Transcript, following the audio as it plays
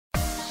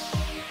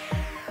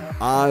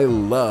I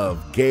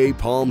Love Gay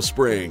Palm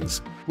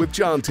Springs with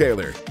John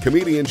Taylor,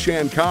 comedian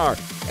Shan Carr,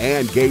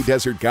 and Gay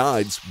Desert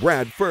Guide's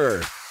Brad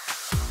Furr.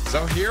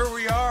 So here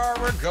we are,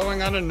 we're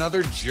going on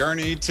another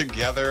journey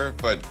together,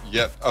 but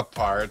yet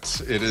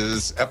apart. It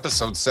is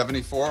episode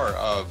 74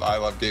 of I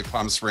Love Gay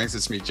Palm Springs.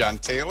 It's me, John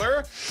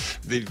Taylor.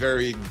 The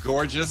very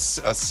gorgeous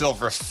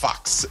silver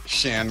fox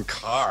Shan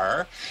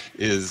Carr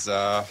is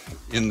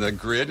in the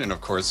grid. And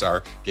of course,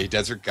 our Gay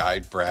Desert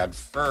Guide, Brad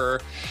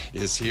Furr,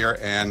 is here.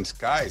 And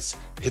guys,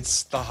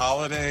 it's the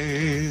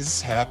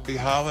holidays. Happy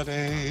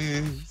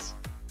holidays.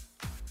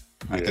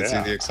 I can see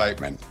the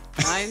excitement.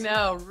 I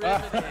know,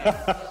 riveting.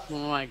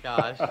 Oh my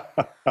gosh.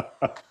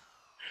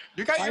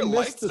 You got your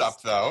lights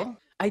up, though.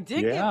 I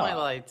did get my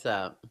lights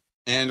up.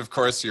 And of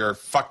course, your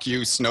fuck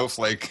you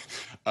snowflake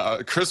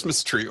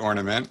Christmas tree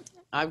ornament.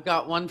 I've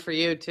got one for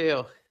you,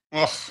 too.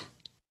 Oh,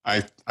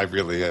 I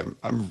really am.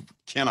 I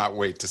cannot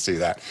wait to see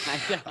that.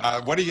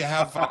 What do you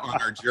have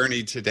on our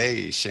journey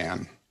today,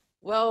 Shan?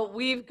 Well,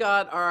 we've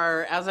got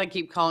our, as I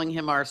keep calling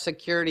him, our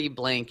security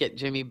blanket,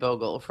 Jimmy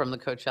Bogle from the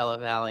Coachella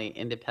Valley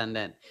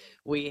Independent.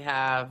 We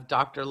have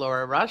Dr.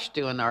 Laura Rush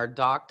doing our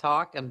doc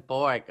talk, and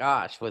boy,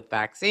 gosh, with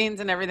vaccines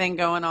and everything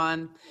going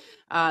on.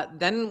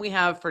 Then we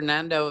have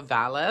Fernando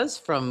Valles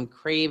from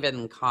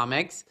Craven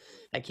Comics.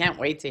 I can't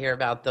wait to hear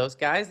about those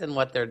guys and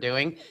what they're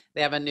doing.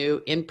 They have a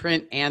new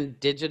in-print and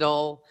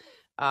digital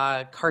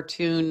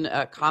cartoon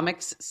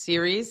comics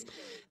series.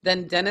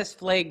 Then Dennis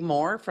Flagg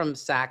Moore from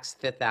Saks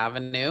Fifth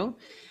Avenue.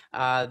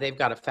 They've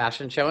got a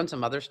fashion show and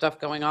some other stuff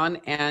going on.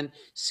 And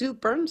Sue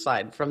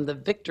Burnside from the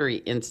Victory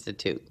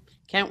Institute.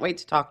 Can't wait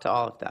to talk to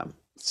all of them.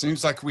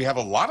 Seems like we have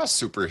a lot of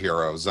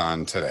superheroes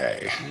on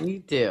today. We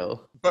do.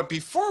 But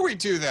before we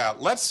do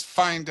that, let's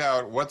find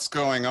out what's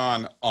going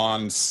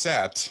on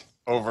set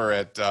over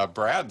at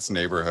Brad's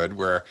neighborhood,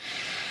 where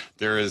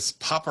there is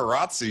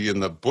paparazzi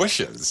in the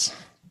bushes.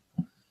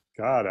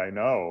 God, I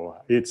know.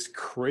 It's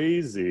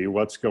crazy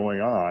what's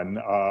going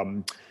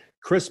on.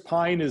 Chris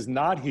Pine is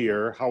not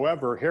here.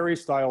 However, Harry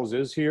Styles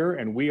is here,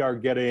 and we are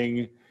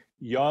getting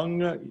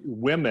young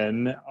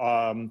women.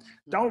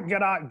 Don't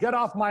get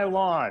off my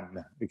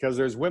lawn, because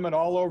there's women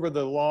all over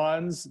the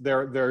lawns.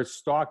 They're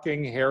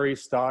stalking Harry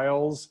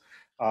Styles.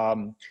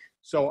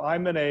 So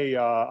I'm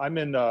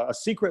in a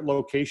secret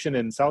location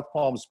in South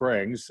Palm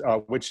Springs,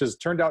 which has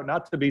turned out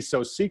not to be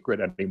so secret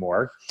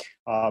anymore.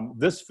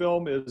 This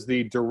film is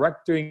the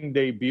directing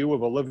debut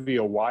of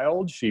Olivia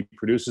Wilde. She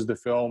produces the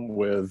film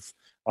with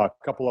a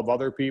couple of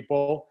other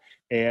people,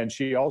 and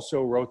she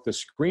also wrote the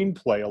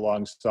screenplay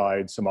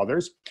alongside some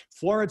others.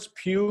 Florence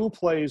Pugh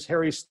plays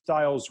Harry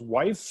Styles'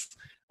 wife.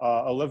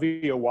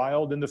 Olivia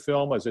Wilde in the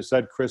film, as I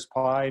said, Chris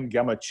Pine,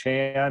 Gemma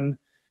Chan.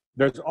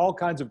 There's all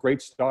kinds of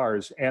great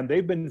stars, and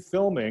they've been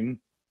filming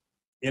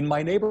in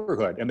my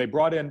neighborhood. And they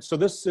brought in, so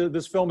this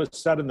film is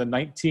set in the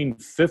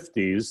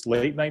 1950s,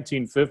 late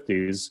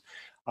 1950s,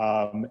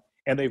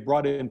 and they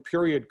brought in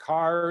period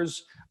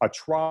cars, a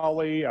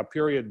trolley, a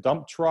period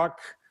dump truck.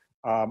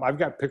 I've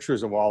got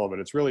pictures of all of it.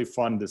 It's really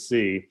fun to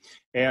see.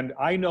 And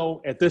I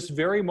know at this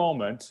very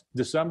moment,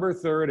 December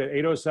 3rd at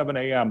 8:07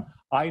 a.m.,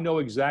 I know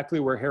exactly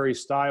where Harry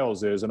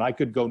Styles is, and I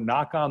could go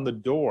knock on the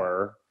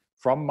door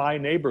from my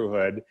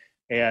neighborhood,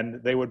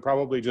 and they would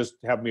probably just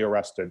have me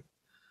arrested.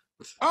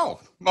 Oh,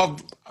 well,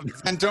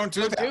 then don't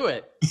do that. Do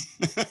it.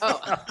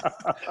 Oh,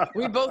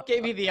 we both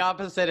gave you the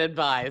opposite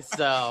advice,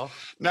 so.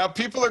 Now,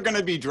 people are going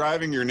to be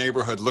driving your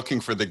neighborhood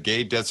looking for the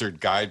Gay Desert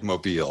Guide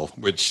mobile,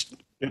 which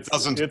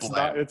it's in the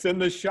shop.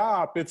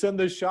 It's in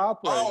the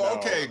shop right now. Oh,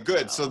 okay,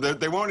 good. So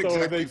they won't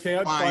exactly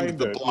find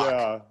the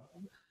block.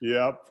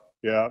 Yeah.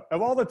 Yeah.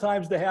 Of all the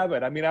times to have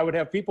it, I mean, I would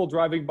have people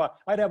driving by.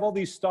 I'd have all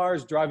these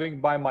stars driving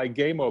by my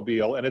gay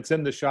mobile, and it's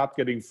in the shop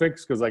getting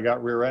fixed because I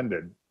got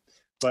rear-ended.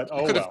 But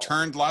you could have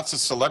turned lots of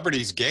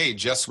celebrities gay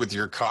just with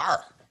your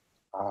car.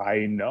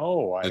 I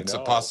know. It's a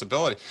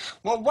possibility.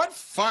 Well, what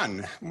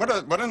fun! What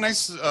a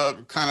nice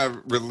kind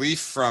of relief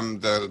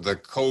from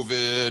the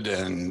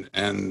COVID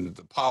and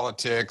the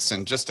politics,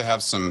 and just to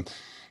have some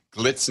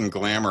glitz and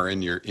glamour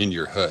in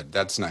your hood.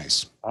 That's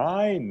nice.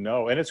 I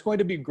know, and it's going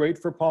to be great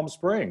for Palm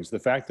Springs. The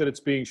fact that it's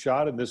being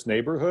shot in this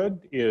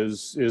neighborhood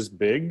is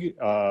big.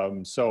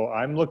 So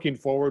I'm looking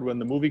forward when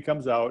the movie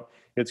comes out.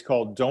 It's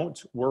called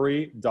Don't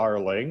Worry,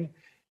 Darling,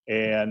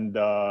 and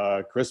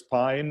Chris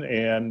Pine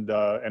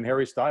and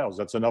Harry Styles.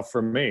 That's enough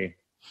for me.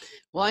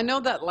 Well, I know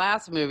that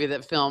last movie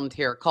that filmed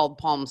here called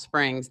Palm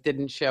Springs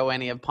didn't show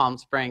any of Palm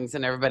Springs,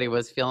 and everybody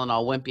was feeling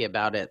all wimpy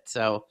about it.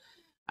 So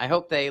I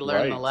hope they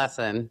learn the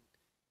lesson.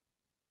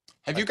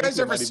 Have you guys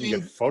ever seen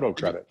photo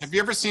credits? Have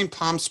you ever seen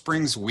Palm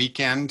Springs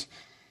Weekend?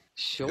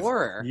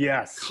 Sure.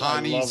 Yes.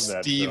 Connie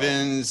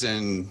Stevens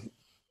and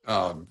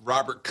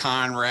Robert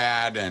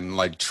Conrad and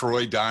like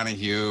Troy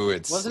Donahue.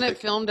 Wasn't it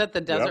filmed at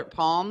the Desert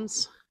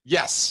Palms?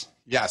 Yes.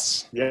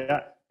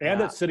 Yeah.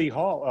 And at City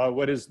Hall,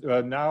 what is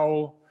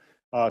now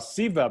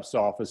CVEP's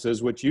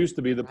offices, which used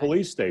to be the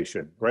police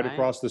station right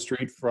across the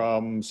street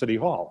from City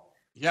Hall.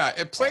 Yeah,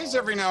 it plays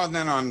every now and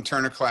then on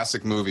Turner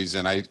Classic Movies,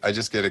 and I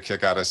just get a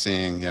kick out of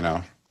seeing,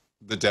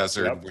 the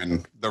desert Yep.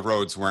 when the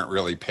roads weren't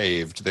really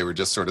paved. They were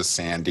just sort of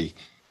sandy.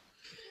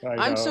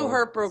 I'm so know.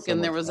 heartbroken.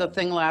 So There much was a fun.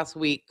 thing last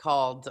week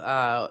called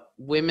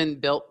Women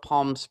Built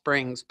Palm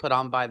Springs, put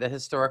on by the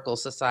Historical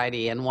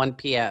Society and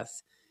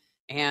 1PS.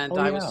 And Oh,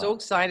 I was yeah. so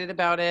excited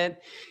about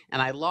it.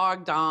 And I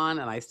logged on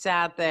and I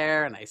sat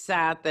there and I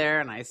sat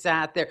there and I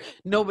sat there.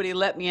 Nobody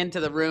let me into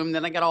the room.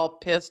 Then I got all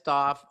pissed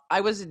off.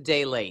 I was a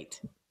day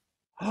late.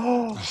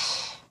 Oh,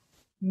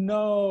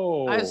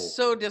 no. I was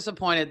so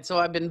disappointed. So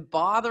I've been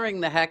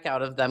bothering the heck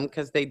out of them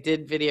because they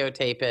did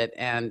videotape it.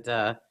 And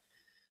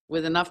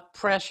with enough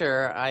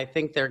pressure, I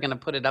think they're going to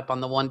put it up on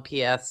the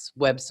 1PS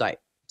website.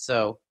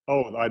 So,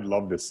 Oh, I'd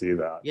love to see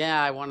that.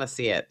 yeah, I want to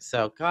see it.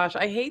 So, gosh,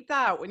 I hate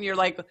that when you're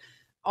like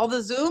all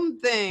the Zoom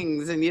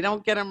things and you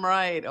don't get them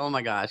right. Oh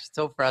my gosh, it's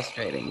so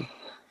frustrating.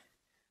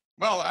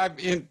 Well,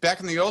 back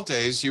in the old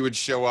days, you would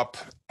show up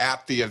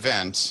at the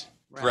event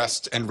Right.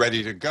 dressed and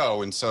ready to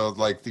go. And so,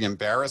 like, the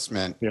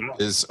embarrassment Yeah.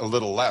 is a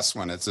little less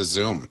when it's a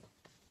Zoom.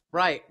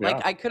 Right. Like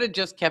Yeah. I could have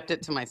just kept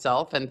it to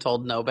myself and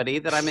told nobody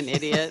that I'm an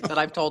idiot, but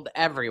I've told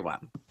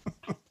everyone.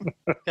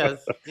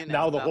 Because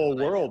Now the whole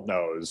world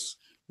knows.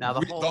 Now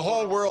The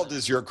whole world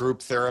is your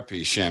group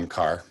therapy,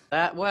 Shankar.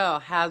 that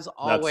has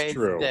always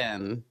true.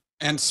 been.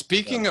 And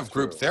speaking That's of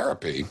group true.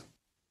 therapy,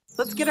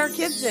 Let's get our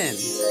kids in.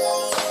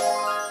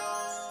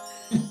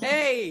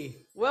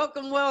 Hey,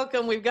 welcome.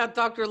 We've got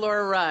Dr.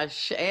 Laura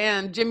Rush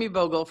and Jimmy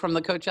Bogle from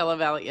the Coachella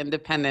Valley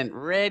Independent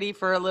ready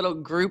for a little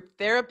group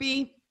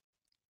therapy.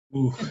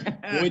 Ooh,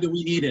 boy, do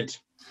we need it.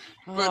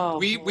 but Oh,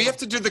 we have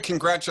to do the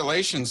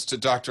congratulations to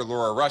Dr.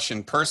 Laura Rush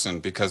in person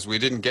because we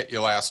didn't get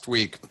you last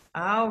week.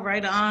 Oh,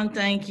 right on.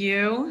 Thank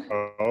you.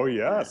 Oh,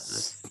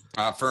 yes.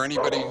 For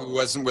anybody who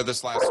wasn't with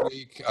us last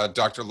week,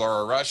 Dr.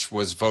 Laura Rush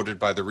was voted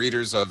by the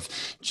readers of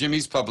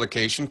Jimmy's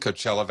publication,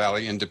 Coachella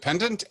Valley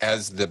Independent,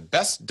 as the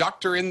best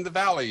doctor in the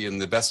Valley in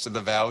the Best of the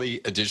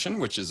Valley edition,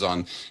 which is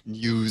on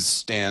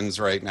newsstands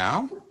right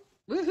now.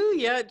 Woohoo!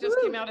 Yeah, it just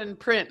came out in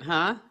print,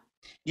 huh?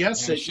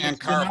 Yes, And it's been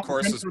Shankar, out of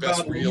course, in is for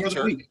best about more than a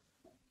realtor. week.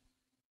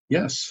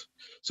 Yes.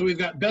 So we've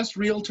got best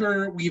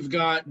realtor, we've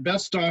got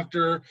best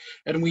doctor,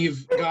 and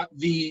we've got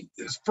the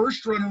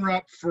first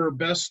runner-up for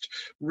best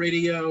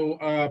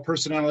radio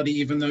personality,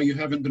 even though you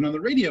haven't been on the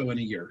radio in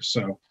a year.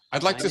 So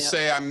I'd like to Yeah.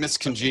 say I'm Miss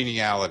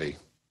Congeniality.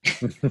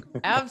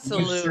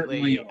 Absolutely.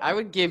 certainly are. I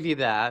would give you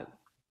that.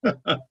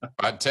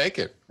 I'd take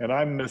it. And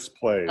I'm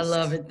misplaced. I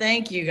love it.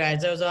 Thank you,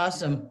 guys. That was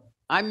awesome.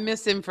 I'm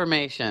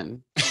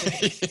misinformation.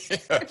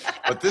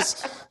 But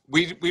this,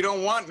 we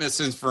don't want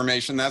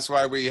misinformation. That's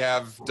why we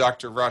have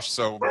Dr. Rush.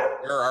 So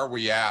where are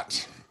we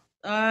at?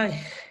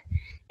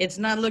 It's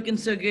not looking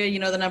so good. You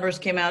know, the numbers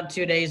came out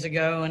 2 days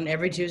ago, and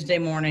every Tuesday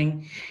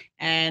morning,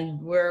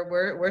 and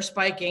we're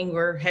spiking.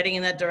 We're heading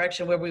in that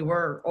direction where we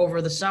were over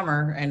the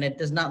summer, and it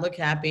does not look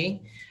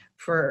happy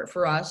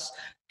for us.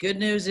 Good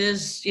news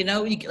is, you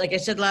know, like I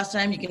said last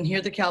time, you can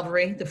hear the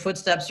cavalry. The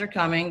footsteps are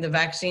coming. The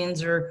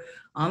vaccines are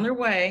on their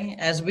way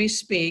as we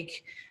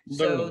speak.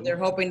 So Literally. they're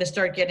hoping to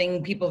start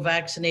getting people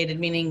vaccinated,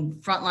 meaning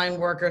frontline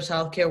workers,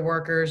 healthcare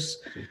workers,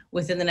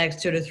 within the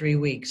next 2 to 3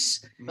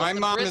 weeks. My the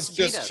mom Brits has beat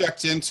just us.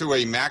 checked into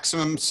a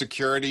maximum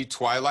security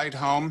twilight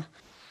home,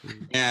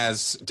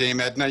 as Dame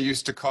Edna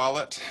used to call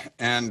it.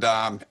 And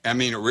I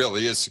mean, it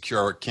really is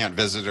secure. Can't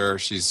visit her.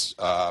 She's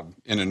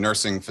in a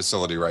nursing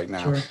facility right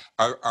now.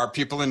 Sure. Are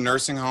people in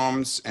nursing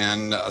homes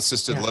and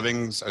assisted Yeah.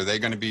 livings, are they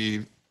going to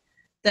be?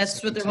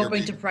 That's what they're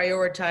hoping to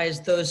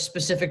prioritize, those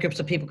specific groups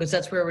of people, because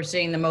that's where we're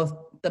seeing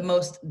the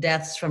most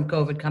deaths from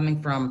COVID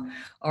coming from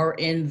are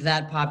in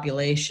that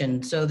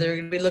population. So they're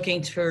going to be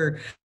looking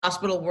for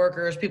hospital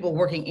workers, people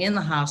working in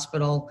the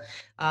hospital.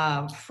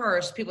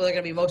 First, people are going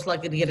to be most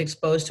likely to get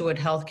exposed to it,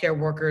 healthcare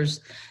workers,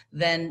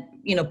 then,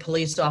 you know,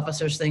 police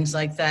officers, things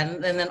like that.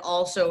 And then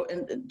also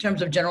in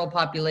terms of general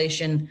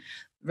population,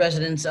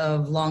 residents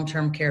of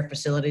long-term care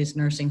facilities,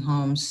 nursing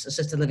homes,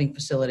 assisted living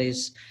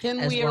facilities. Can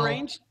as we well.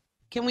 arrange?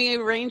 Can we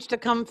arrange to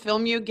come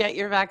film you get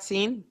your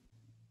vaccine?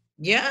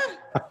 Yeah.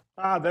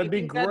 That'd You be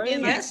think that'd great. a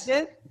nice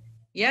bit?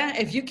 Yeah,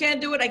 if you can't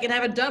do it, I can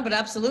have it done, but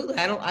absolutely.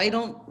 I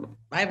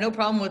have no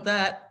problem with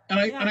that.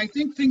 And Yeah. I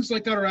think things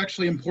like that are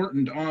actually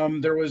important.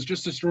 There was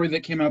just a story that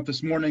came out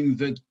this morning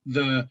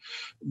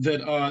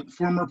that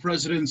former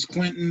presidents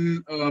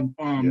Clinton,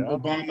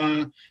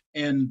 Obama,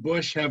 and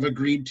Bush have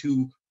agreed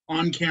to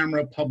on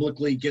camera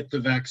publicly get the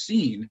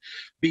vaccine,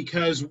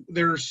 because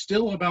there's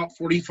still about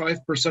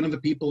 45% of the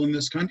people in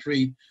this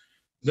country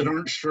that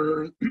aren't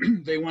sure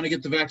they want to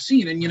get the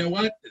vaccine. And you know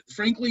what?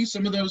 Frankly,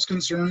 some of those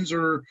concerns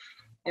are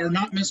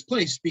not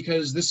misplaced,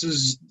 because this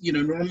is, you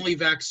know, normally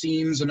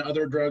vaccines and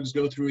other drugs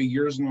go through a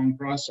years-long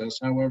process.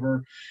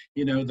 However,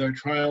 you know, the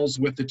trials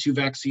with the 2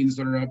 vaccines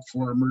that are up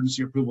for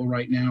emergency approval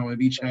right now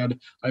have each had,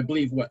 I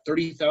believe,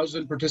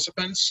 30,000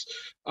 participants.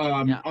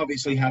 Yeah.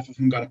 Obviously, half of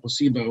them got a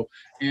placebo,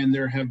 and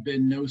there have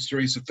been no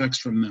serious effects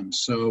from them.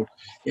 So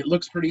it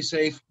looks pretty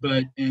safe,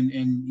 but, and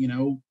you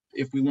know,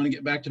 if we want to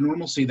get back to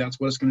normalcy, that's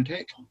what it's going to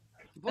take.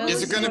 Well, Is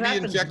this it is going to what be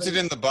happens, injected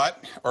in the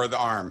butt or the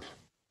arm?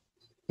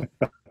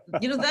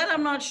 You know, that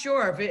I'm not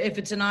sure. If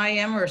it's an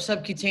IM or a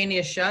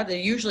subcutaneous shot, they're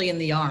usually in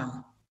the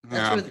arm.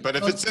 Yeah, where but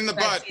if it's in the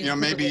butt,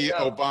 maybe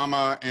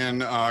Obama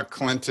and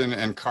Clinton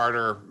and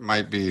Carter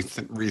might be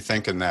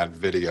rethinking that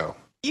video.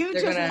 You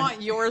just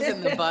want yours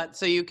in the butt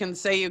so you can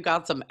say you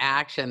got some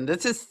action.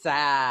 This is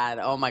sad.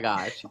 Oh my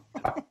gosh.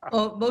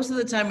 Well, most of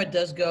the time it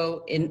does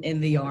go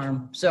in the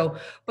arm. So,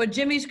 but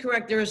Jimmy's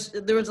correct. There was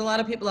a lot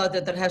of people out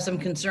there that have some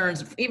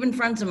concerns. Even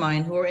friends of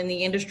mine who are in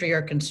the industry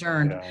are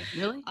concerned.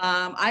 Yeah. Really?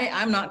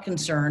 I'm not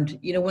concerned.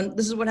 When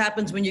this is what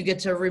happens when you get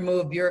to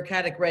remove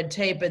bureaucratic red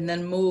tape and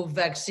then move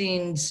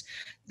vaccines,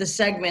 the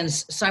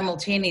segments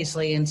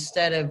simultaneously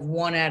instead of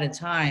one at a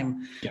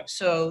time. Yeah.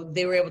 So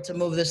they were able to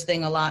move this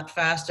thing a lot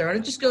faster. And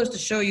it just goes to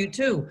show you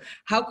too,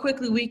 how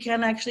quickly we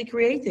can actually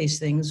create these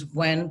things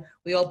when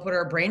we all put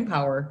our brain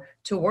power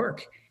to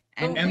work.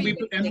 And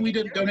we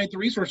did donate the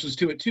resources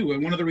to it too.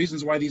 And one of the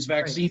reasons why these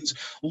vaccines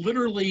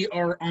literally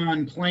are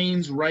on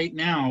planes right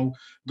now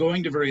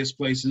going to various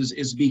places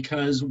is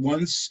because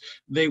once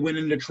they went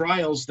into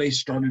trials, they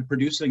started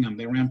producing them.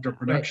 They ramped up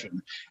production.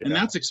 Right. And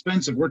that's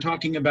expensive. We're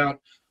talking about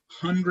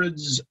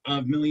hundreds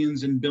of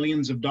millions and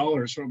billions of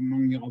dollars from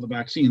among all the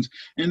vaccines.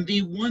 And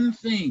the one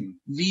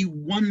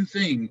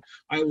thing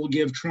I will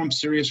give Trump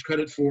serious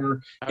credit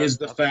for is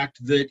the fact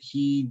that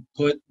he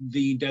put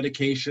the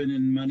dedication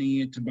and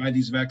money to buy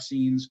these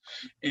vaccines.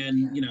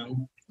 And,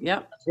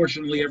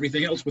 unfortunately,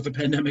 everything else with the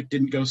pandemic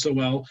didn't go so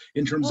well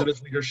in terms of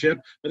his leadership.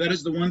 But that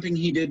is the one thing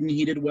he did, and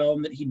he did well,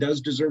 and that he does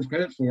deserve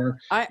credit for.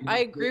 I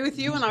agree with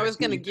you, and I was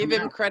going to give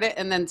him credit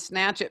and then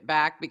snatch it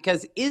back,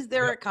 because is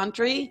there a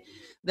country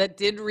that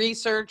did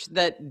research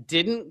that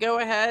didn't go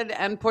ahead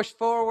and push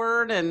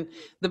forward? And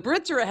the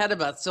Brits are ahead of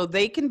us, so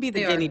they can be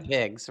the guinea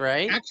pigs,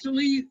 right?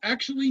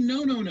 Actually,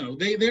 no.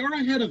 They are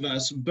ahead of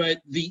us,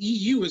 but the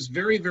EU is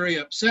very, very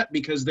upset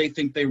because they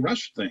think they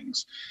rushed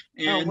things.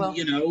 And,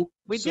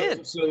 we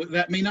did. So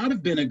that may not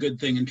have been a good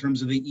thing in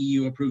terms of the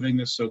EU approving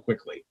this so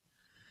quickly.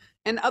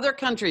 And other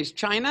countries,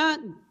 China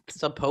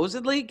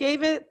supposedly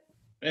gave it.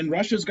 And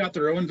Russia's got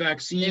their own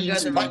vaccine.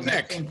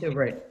 Sputnik.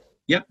 Right.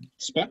 Yep,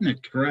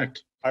 Sputnik,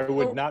 correct. I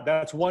would not.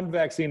 That's one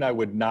vaccine I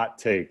would not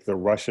take, the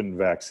Russian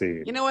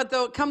vaccine. You know what,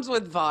 though? It comes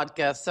with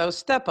vodka, so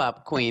step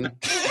up, Queen.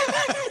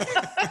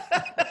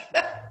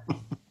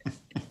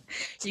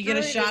 You get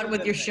a shot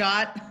with your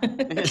shot.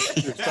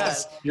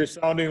 You're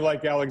sounding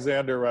like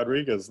Alexander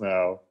Rodriguez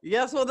now.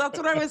 Yes, well, that's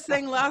what I was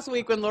saying last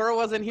week when Laura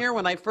wasn't here.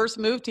 When I first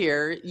moved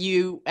here,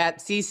 you at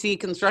CC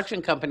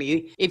Construction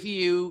Company, if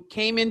you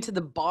came into the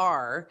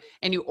bar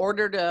and you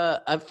ordered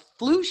a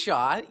flu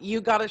shot,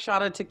 you got a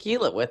shot of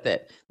tequila with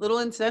it. Little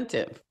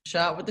incentive.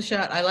 Shot with the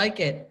shot. I like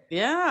it.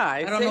 Yeah.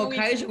 I don't know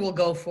Kaiser will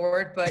go for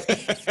it, but.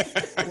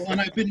 Well,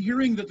 and I've been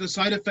hearing that the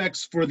side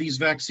effects for these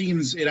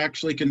vaccines, it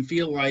actually can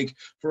feel like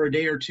for a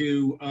day or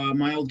two, a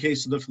mild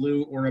case of the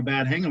flu or a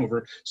bad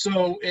hangover.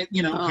 So it,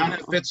 kind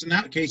of fits in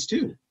that case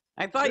too.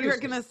 I thought you were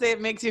going to say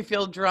it makes you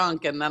feel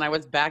drunk, and then I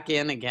was back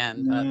in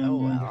again. But, oh,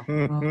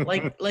 well.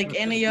 Like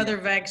any other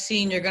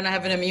vaccine, you're going to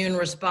have an immune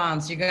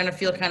response. You're going to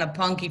feel kind of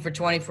punky for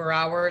 24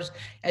 hours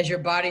as your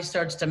body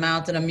starts to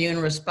mount an immune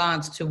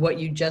response to what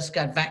you just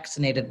got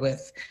vaccinated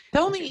with.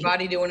 Tell me, your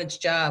body doing its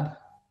job.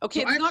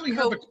 Okay, so I actually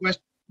have a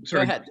question.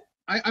 Sorry. Go ahead.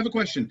 I have a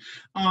question.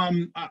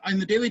 In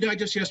the Daily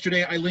Digest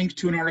yesterday, I linked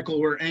to an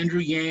article where Andrew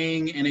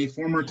Yang and a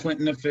former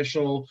Clinton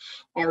official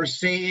are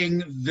saying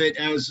that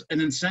as an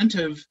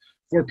incentive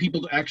for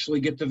people to actually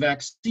get the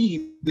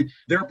vaccine,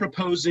 they're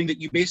proposing that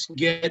you basically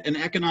get an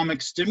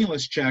economic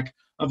stimulus check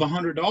of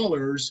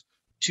 $100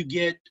 to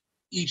get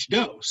each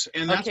dose.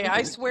 And that's okay,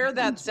 I swear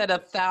that said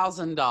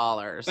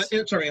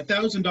 $1,000. Sorry,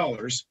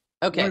 $1,000.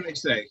 Okay. What did I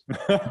say?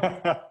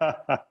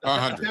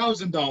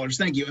 $1,000.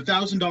 Thank you.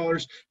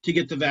 $1,000 to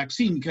get the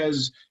vaccine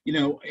because,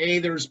 A,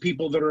 there's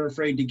people that are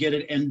afraid to get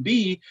it, and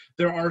B,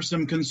 there are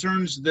some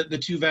concerns that the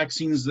two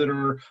vaccines that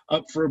are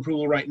up for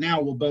approval right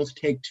now will both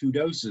take 2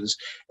 doses.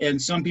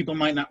 And some people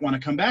might not want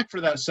to come back for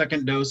that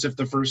second dose if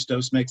the first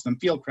dose makes them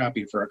feel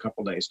crappy for a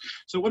couple days.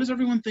 So what does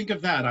everyone think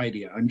of that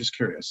idea? I'm just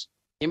curious.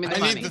 I need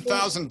the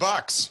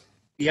 $1,000.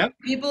 Yep.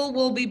 People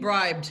will be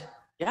bribed.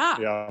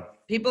 Yeah.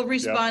 People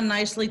respond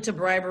nicely to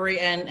bribery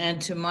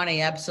and to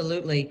money.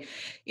 Absolutely.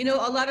 A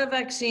lot of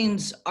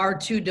vaccines are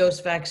 2-dose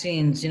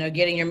vaccines,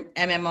 getting your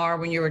MMR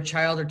when you're a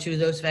child or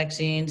 2-dose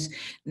vaccines.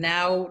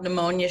 Now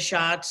pneumonia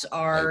shots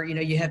are,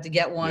 you have to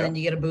get one and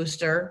you get a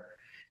booster.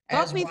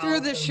 Talk me through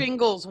the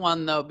shingles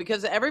one, though,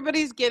 because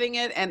everybody's getting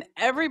it and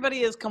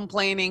everybody is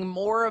complaining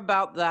more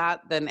about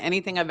that than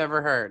anything I've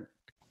ever heard.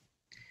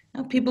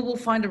 Now, people will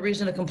find a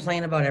reason to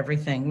complain about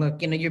everything.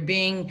 Look, you're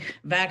being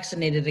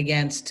vaccinated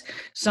against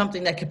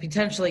something that could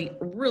potentially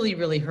really,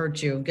 really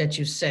hurt you, get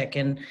you sick.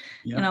 And,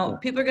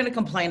 people are going to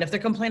complain. If they're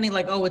complaining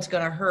like, oh, it's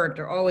going to hurt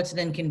or, oh, it's an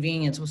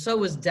inconvenience. Well,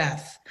 so is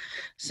death.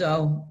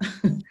 So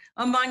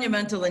a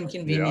monumental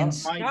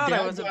inconvenience. Yeah. God,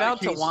 I was about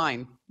to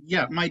whine.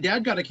 Yeah, my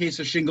dad got a case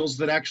of shingles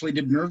that actually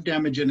did nerve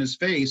damage in his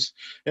face.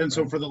 And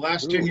so for the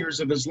last 10 years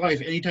of his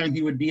life, anytime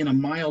he would be in a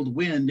mild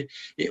wind,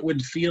 it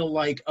would feel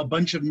like a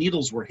bunch of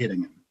needles were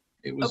hitting him.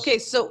 Okay,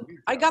 so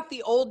I got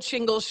the old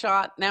shingles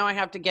shot. Now I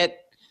have to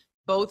get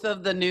both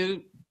of the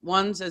new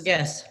ones?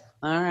 Yes.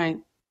 All right.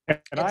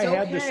 And I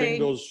had the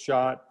shingles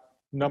shot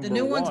number The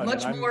new one.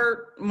 one's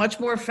much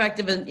more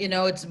effective, and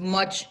it's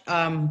much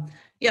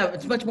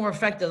it's much more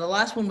effective. The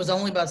last one was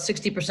only about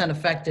 60%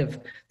 effective.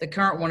 The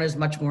current one is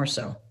much more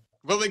so.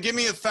 Will they give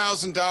me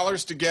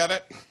 $1,000 to get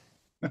it?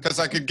 Because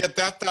I could get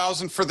that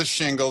 1,000 for the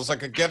shingles. I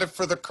could get it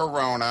for the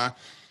corona.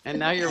 And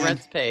now your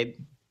rent's paid.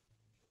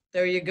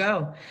 There you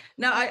go.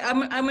 Now,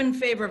 I'm in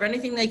favor of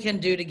anything they can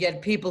do to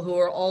get people who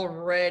are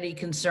already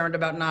concerned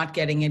about not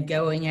getting it,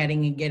 going ahead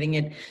and getting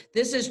it.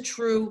 This is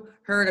true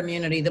herd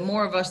immunity. The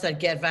more of us that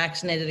get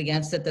vaccinated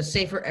against it, the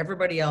safer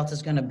everybody else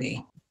is going to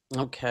be.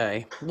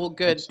 Okay. Well,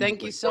 good.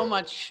 Thank you so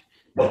much.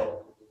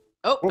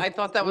 Oh, I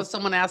thought that was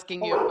someone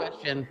asking you a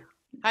question.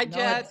 Hi,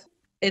 Jet.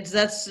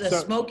 That's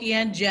Smokey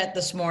and Jet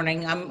this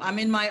morning. I'm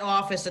in my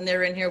office and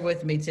they're in here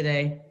with me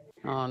today.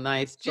 Oh,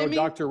 nice. So, Jimmy?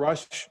 Dr.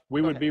 Rush,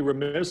 we would be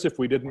remiss if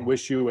we didn't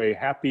wish you a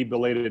happy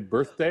belated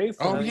birthday.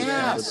 Oh,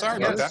 yeah.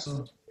 Sorry about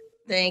that.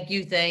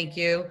 Thank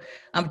you.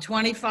 I'm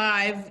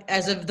 25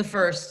 as of the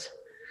 1st.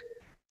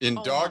 In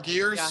dog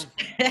years?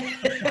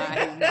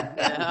 I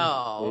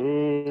know.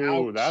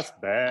 Ooh, that's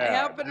bad. I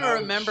happen to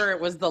remember it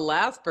was the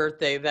last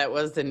birthday that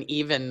was an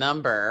even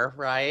number,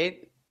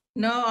 right?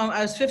 No,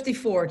 I was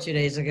 54 2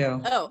 days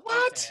ago. Oh,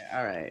 what? Okay.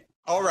 All right.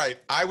 All right.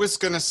 I was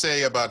going to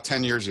say about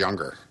 10 years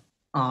younger.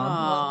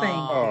 Oh,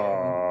 thank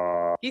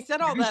you. He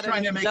said all that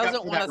and he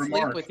doesn't want to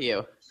sleep with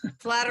you.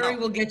 Flattery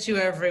will get you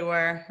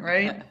everywhere,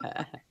 right?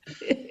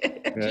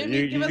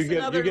 Jimmy,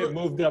 you get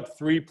moved up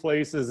 3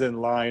 places in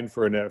line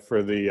for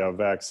the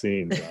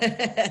vaccine.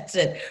 That's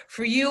it.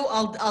 For you,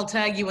 I'll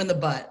tag you in the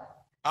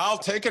butt. I'll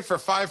take it for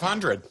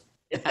 500.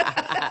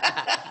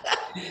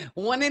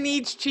 One in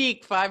each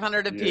cheek,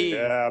 500 apiece.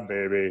 Yeah,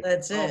 baby.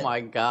 That's it. Oh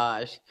my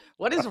gosh.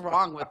 What is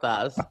wrong with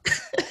us?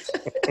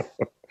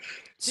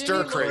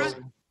 Stir crazy.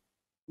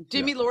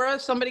 Jimmy, Laura,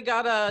 somebody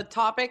got a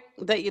topic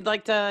that you'd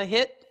like to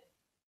hit?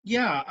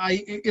 Yeah,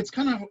 it's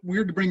kind of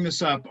weird to bring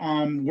this up.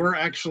 We're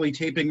actually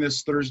taping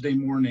this Thursday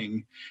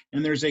morning,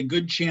 and there's a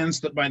good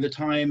chance that by the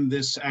time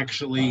this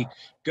actually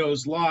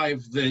goes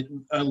live, that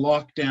a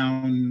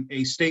lockdown,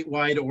 a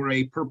statewide or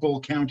a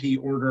purple county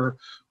order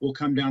will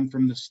come down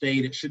from the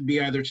state. It should be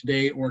either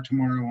today or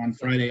tomorrow on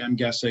Friday, I'm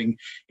guessing.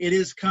 It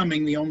is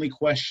coming. The only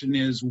question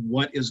is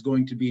what is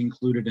going to be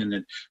included in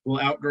it. Will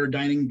outdoor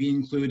dining be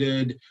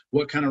included?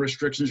 What kind of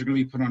restrictions are going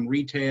to be put on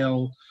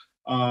retail?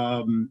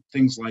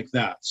 Things like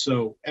that.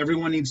 So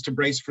everyone needs to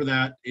brace for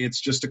that.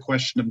 It's just a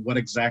question of what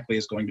exactly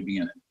is going to be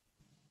in it.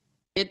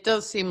 It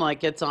does seem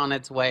like it's on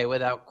its way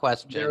without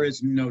question. There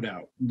is no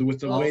doubt.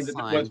 With the way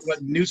that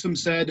what Newsom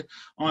said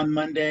on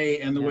Monday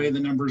and the way the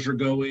numbers are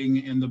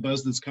going and the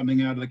buzz that's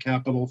coming out of the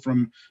Capitol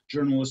from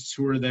journalists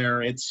who are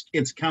there, it's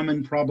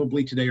coming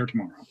probably today or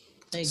tomorrow.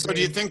 So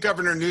do you think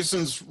Governor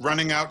Newsom's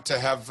running out to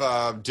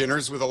have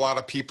dinners with a lot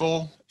of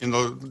people in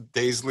the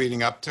days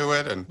leading up to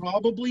it? And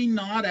probably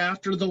not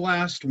after the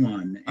last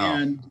one.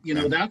 And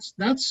that's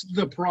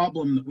the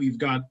problem that we've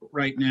got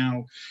right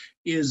now,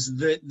 is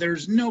that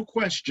there's no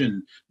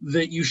question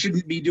that you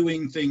shouldn't be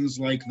doing things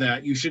like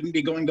that. You shouldn't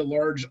be going to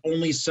large,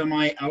 only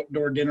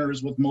semi-outdoor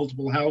dinners with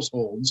multiple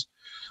households.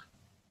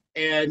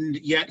 And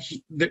yet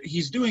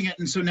he's doing it.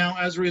 And so now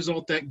as a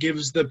result, that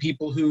gives the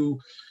people who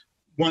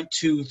want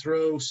to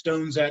throw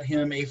stones at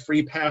him a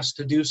free pass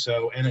to do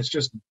so, and it's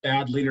just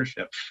bad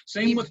leadership.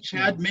 Same with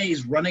Chad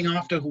Mays running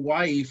off to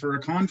Hawaii for a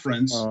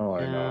conference. Oh,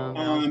 I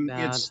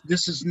know.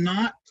 This is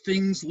not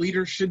things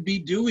leaders should be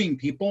doing,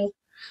 people.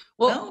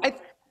 Well,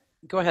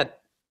 go ahead.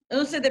 I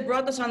would say they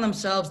brought this on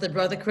themselves. They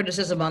brought the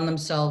criticism on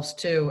themselves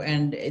too,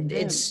 and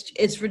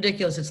it's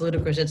ridiculous. It's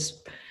ludicrous.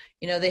 It's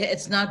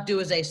it's not do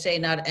as I say,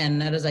 not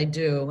as I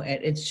do.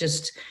 It's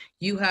just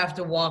you have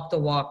to walk the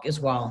walk as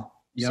well.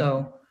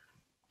 Yep.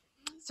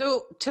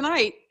 So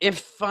tonight,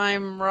 if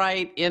I'm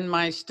right in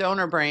my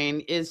stoner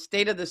brain, is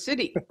State of the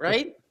City,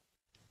 right?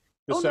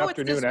 This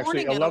afternoon,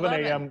 actually,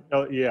 11 a.m.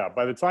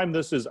 By the time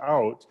this is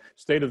out,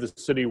 State of the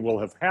City will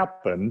have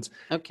happened.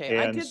 Okay,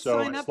 I did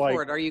sign up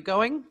for it. Are you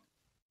going?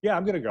 Yeah,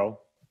 I'm going to go.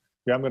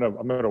 Yeah, I'm going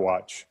to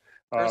watch.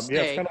 It's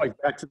kind of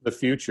like Back to the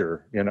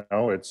Future,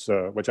 it's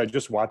which I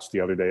just watched the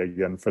other day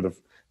again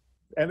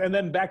and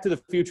then Back to the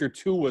Future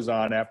 2 was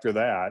on after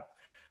that.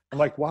 I'm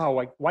like, wow,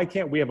 why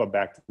can't we have a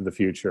Back to the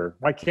Future?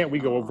 Why can't we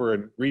go over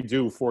and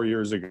redo 4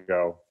 years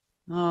ago?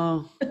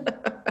 Oh,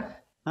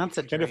 that's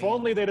a dream. And if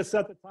only they'd have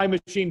set the time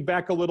machine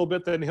back a little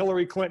bit, then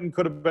Hillary Clinton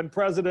could have been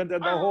president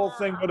and the whole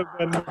thing would have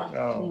been.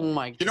 Oh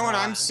my God. You know what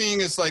I'm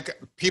seeing is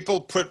like people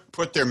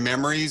put their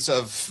memories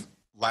of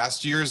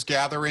last year's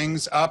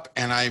gatherings up,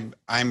 and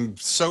I'm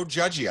so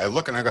judgy. I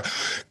look and I go,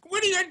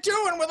 what are you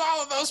doing with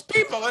all of those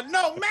people and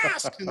no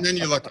mask? And then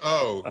you look,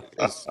 oh,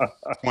 it's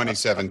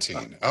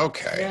 2017.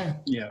 Okay.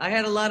 Yeah. I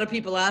had a lot of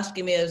people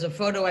asking me. There's a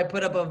photo I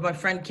put up of my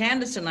friend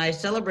Candace and I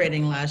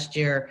celebrating last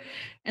year.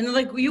 And they're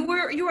like, you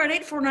were at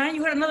 849?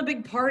 You had another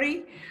big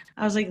party?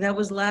 I was like, that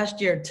was last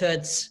year,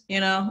 toots,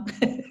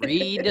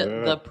 Read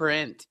the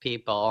print,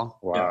 people.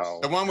 Wow.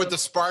 The one with the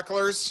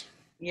sparklers?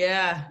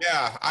 Yeah.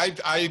 Yeah,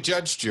 I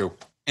judged you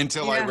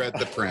until I read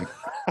the print.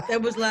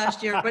 That was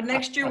last year, but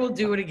next year we'll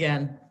do it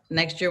again.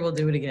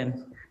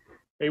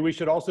 Hey, we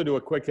should also do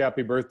a quick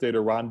happy birthday to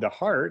Rhonda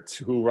Hart,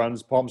 who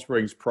runs Palm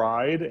Springs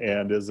Pride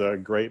and is a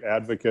great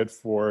advocate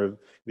for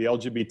the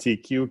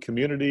LGBTQ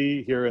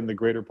community here in the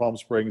greater Palm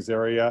Springs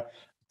area.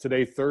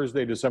 Today,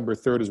 Thursday, December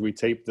 3rd, as we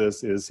tape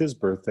this, is his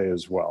birthday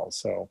as well.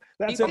 So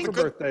that's it for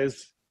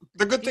birthdays.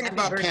 The good thing Happy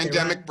about birthday,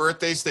 pandemic Ron.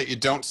 birthdays that you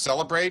don't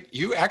celebrate,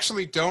 you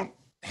actually don't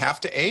have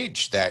to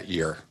age that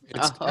year.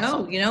 It's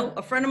No,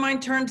 a friend of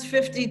mine turns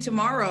 50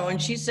 tomorrow, and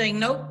she's saying,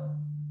 nope.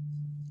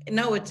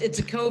 No, it's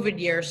a COVID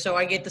year, so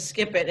I get to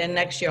skip it, and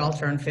next year I'll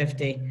turn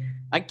 50.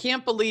 I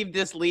can't believe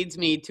this leads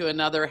me to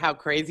another how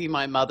crazy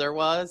my mother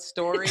was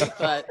story,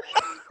 but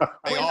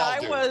They when all I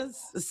do. was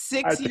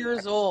 6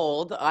 years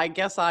old, I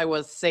guess I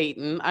was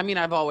Satan. I mean,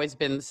 I've always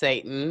been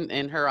Satan,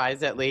 in her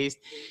eyes at least.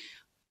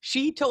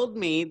 She told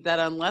me that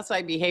unless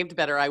I behaved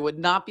better, I would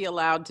not be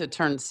allowed to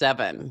turn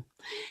 7.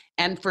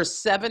 And for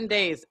 7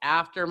 days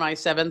after my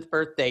 7th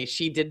birthday,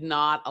 she did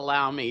not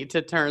allow me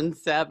to turn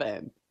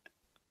 7.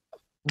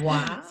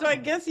 Wow. So I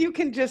guess you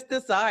can just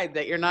decide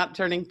that you're not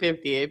turning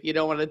 50 if you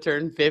don't want to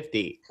turn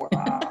 50.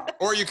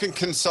 Or you can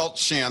consult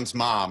Shan's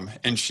mom,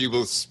 and she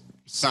will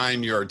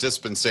sign your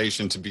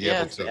dispensation to be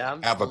able to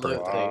have a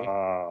birthday.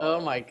 Wow.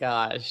 Oh my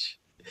gosh.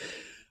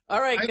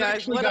 All right, I've guys,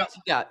 actually what got- else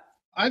you got?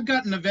 I've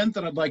got an event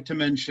that I'd like to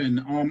mention.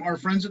 Our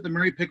friends at the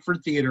Mary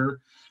Pickford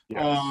Theater,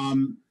 Yes.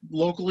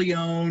 locally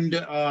owned,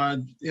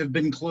 have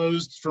been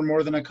closed for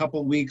more than a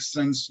couple weeks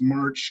since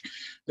March.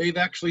 They've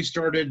actually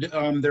started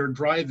their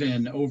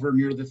drive-in over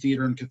near the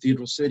theater in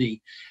Cathedral City.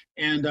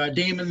 And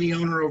Damon, the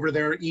owner over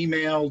there,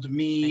 emailed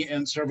me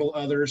and several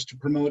others to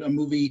promote a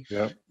movie.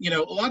 Yep. A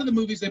lot of the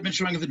movies they've been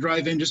showing at the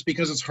drive-in, just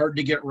because it's hard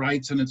to get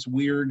rights and it's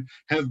weird,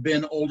 have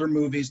been older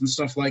movies and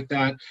stuff like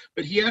that.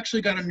 But he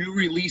actually got a new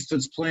release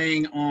that's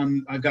playing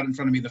on, I've got it in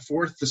front of me, the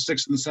 4th, the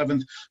 6th, and the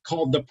 7th,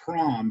 called The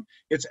Prom.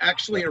 It's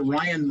actually a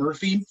Ryan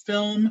Murphy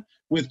film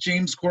with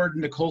James Corden,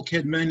 Nicole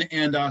Kidman,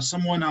 and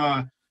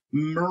Meryl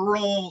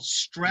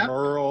Streep.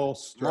 Merle?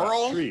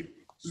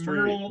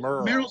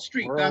 Meryl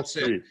Streep, that's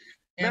it.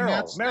 And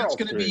that's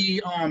going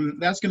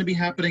to be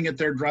happening at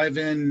their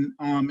drive-in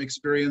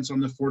experience on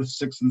the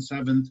 4th, 6th, and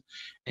 7th.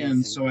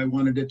 And so I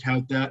wanted to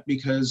tout that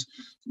because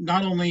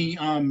not only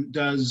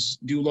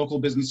do local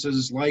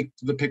businesses like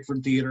the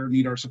Pickford Theater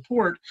need our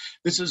support,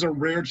 this is a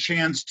rare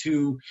chance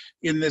to,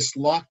 in this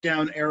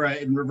lockdown era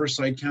in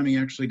Riverside County,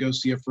 actually go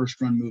see a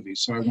first-run movie.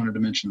 So I wanted to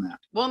mention that.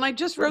 Well, and I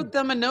just wrote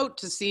them a note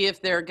to see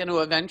if they're going to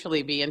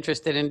eventually be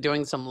interested in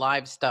doing some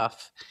live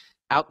stuff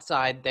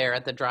outside there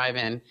at the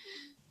drive-in.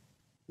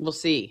 We'll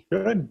see.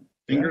 Good.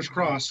 Fingers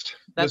crossed.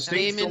 That's the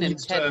state Damon still and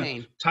needs Ted to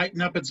Payne. tighten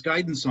up its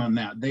guidance on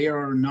that. They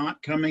are not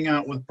coming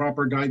out with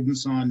proper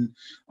guidance on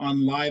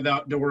live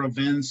outdoor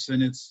events,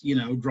 and it's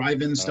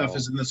drive-in stuff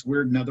is in this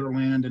weird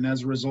netherland, and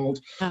as a result,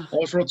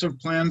 all sorts of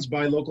plans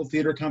by local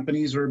theater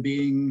companies are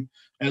being,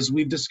 as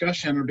we've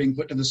discussed, are being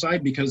put to the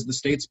side because the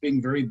state's being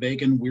very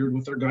vague and weird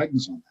with their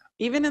guidance on that.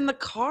 Even in the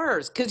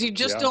cars, because you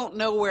just don't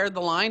know where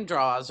the line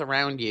draws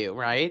around you,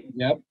 right?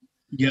 Yep.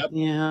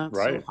 Yeah, it's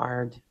Right. so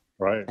hard.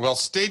 Right. Well,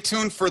 stay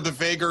tuned for the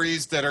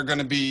vagaries that are going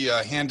to be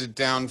handed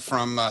down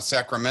from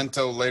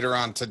Sacramento later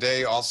on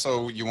today.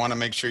 Also, you want to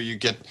make sure you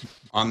get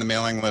on the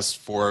mailing list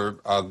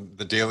for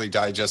the Daily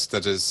Digest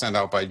that is sent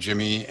out by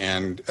Jimmy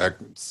and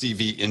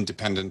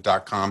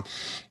cvindependent.com.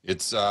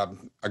 It's a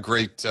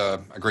great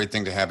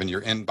thing to have in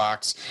your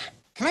inbox.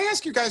 Can I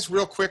ask you guys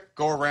real quick,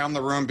 go around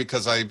the room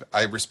because I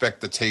respect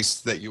the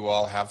tastes that you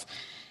all have.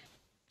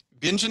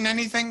 Binging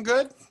anything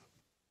good?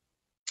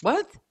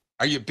 What?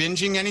 Are you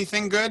binging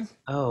anything good?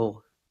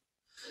 Oh.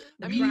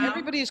 I mean,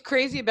 everybody's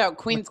crazy about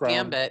Queen's Crown.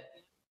 Gambit.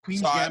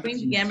 Queen's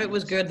Queen's Gambit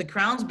was good. The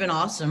Crown's been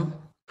awesome.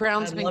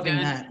 Crown's I'm been loving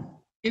good. that.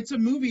 It's a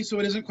movie, so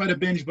it isn't quite a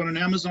binge, but on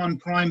Amazon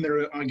Prime,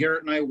 there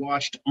Garrett and I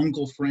watched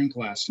Uncle Frank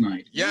last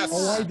night. Yes.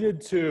 Oh, I did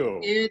too.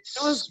 It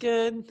was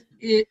good.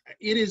 It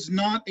is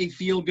not a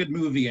feel-good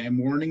movie. I'm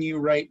warning you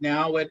right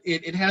now.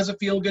 It has a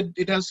feel-good.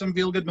 It has some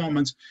feel-good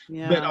moments,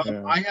 Yeah. but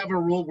I have a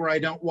rule where I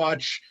don't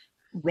watch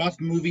rough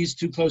movies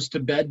too close to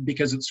bed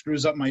because it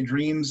screws up my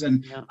dreams.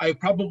 And I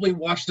probably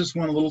watched this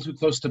one a little too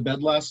close to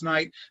bed last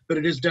night, but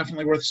it is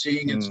definitely worth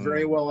seeing. It's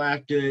very well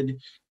acted.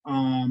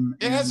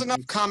 It has enough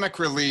comic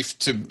relief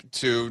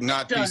to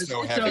not be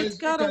so heavy. It's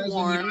got a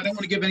warmth. I don't want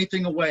to give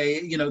anything away.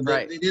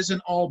 It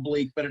isn't all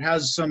bleak, but it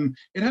has some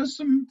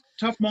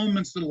tough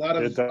moments that a lot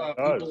of It people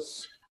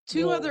does.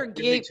 Two will other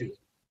relate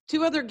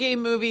to. gay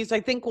movies. I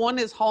think one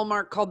is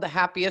Hallmark called The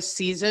Happiest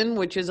Season,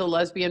 which is a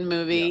lesbian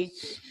movie.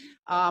 Yes.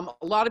 A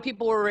lot of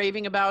people were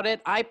raving about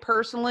it. I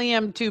personally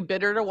am too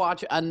bitter to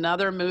watch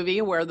another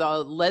movie where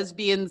the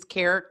lesbian's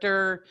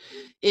character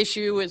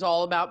issue is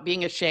all about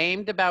being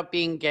ashamed about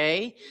being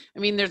gay. I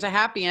mean, there's a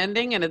happy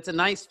ending and it's a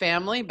nice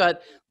family,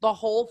 but the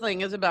whole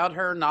thing is about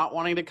her not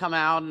wanting to come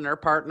out and her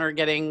partner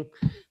getting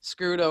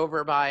screwed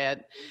over by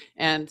it.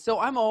 And so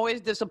I'm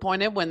always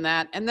disappointed when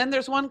that. And then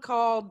there's one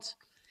called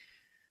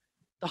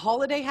The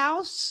Holiday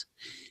House.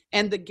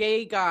 And the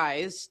gay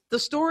guys, the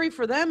story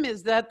for them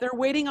is that they're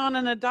waiting on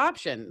an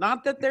adoption,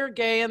 not that they're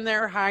gay and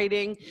they're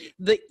hiding.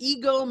 The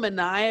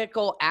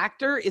egomaniacal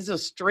actor is a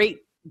straight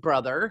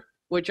brother,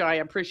 which I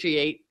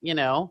appreciate, you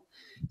know.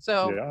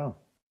 So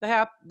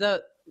yeah.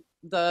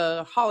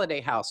 the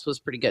holiday house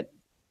was pretty good.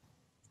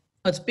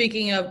 But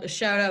speaking of,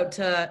 shout out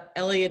to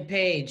Elliot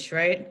Page,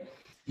 right?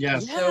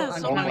 Yes. So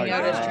I'm Oh my coming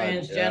out as God,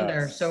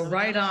 transgender. yes. So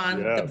right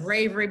on. The Yes.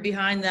 bravery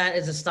behind that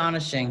is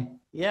astonishing.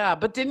 Yeah,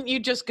 but didn't you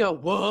just go,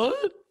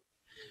 what?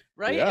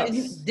 Right?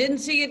 Yes. Didn't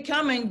see it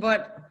coming,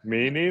 but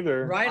Me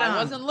neither. right on. I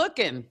wasn't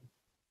looking.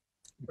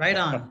 Right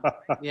on.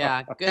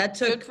 Yeah, good, That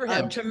took good for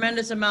him.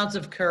 tremendous amounts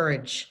of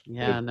courage.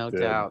 Yeah, It no did.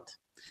 doubt.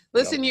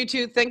 Listen, you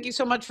two, thank you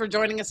so much for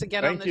joining us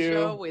again on Thank the you.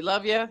 show. We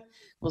love you.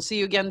 We'll see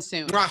you again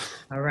soon.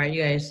 All right,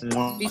 you guys.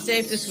 Be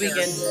safe this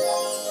weekend.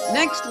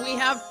 Next, we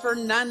have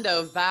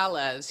Fernando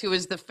Valles, who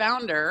is the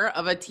founder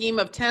of a team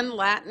of 10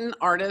 Latin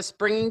artists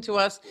bringing to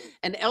us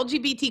an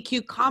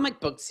LGBTQ comic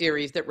book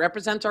series that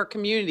represents our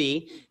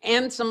community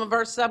and some of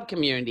our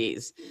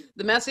sub-communities.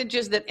 The message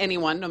is that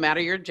anyone, no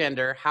matter your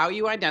gender, how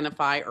you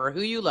identify, or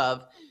who you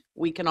love,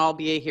 we can all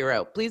be a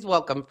hero. Please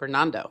welcome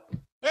Fernando.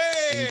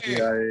 Hey!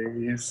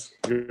 Guys.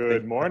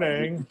 Good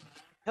morning.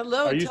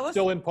 Hello. Are you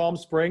still in Palm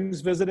Springs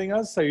visiting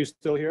us? Are you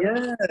still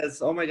here?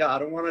 Yes. Oh my God, I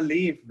don't want to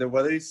leave. The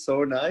weather is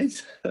so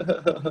nice.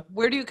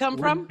 Where do you come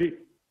from?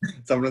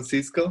 San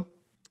Francisco.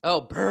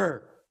 Oh,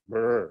 brr.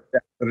 Brr.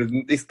 But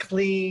it's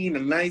clean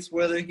and nice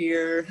weather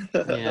here.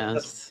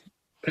 Yes.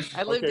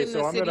 I lived Okay, in the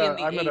so city in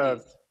the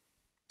 80s.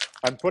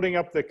 I'm putting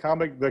up the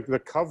the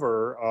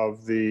cover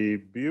of the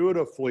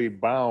beautifully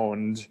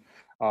bound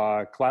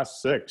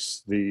Class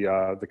 6,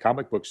 the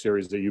comic book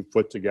series that you've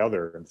put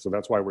together. And so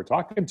that's why we're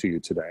talking to you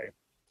today.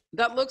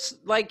 That looks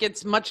like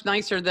it's much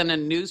nicer than a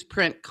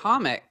newsprint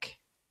comic.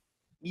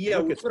 Yeah,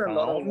 Look, we it's put a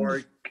lot of bound.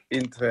 work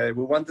into it.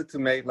 We wanted to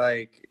make,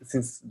 like,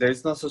 since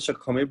there's not such a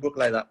comic book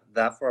like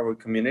that for our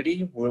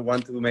community, we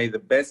want to make the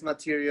best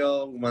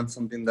material. We want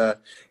something that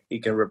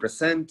it can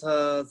represent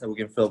us, that we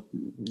can feel,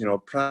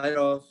 proud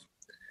of.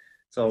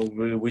 So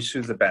we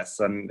choose the best,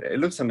 and it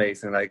looks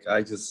amazing. Like,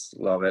 I just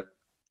love it.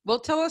 Well,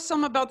 tell us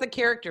some about the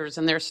characters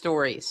and their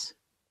stories.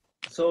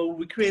 So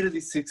we created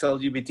these 6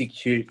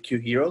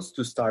 LGBTQ heroes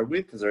to start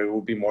with, because there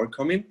will be more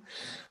coming.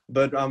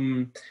 But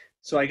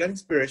so I got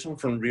inspiration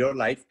from real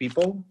life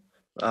people.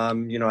 I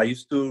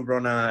used to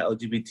run a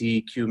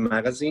LGBTQ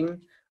magazine,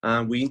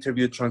 and we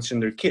interviewed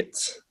transgender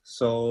kids.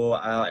 So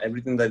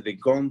everything that they've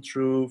gone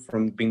through,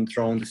 from being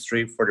thrown on the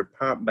street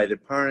by their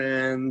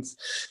parents.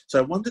 So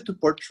I wanted to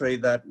portray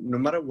that no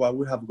matter what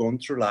we have gone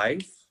through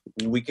life,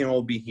 we can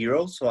all be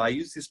heroes. So I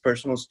use these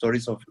personal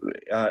stories of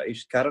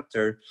each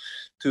character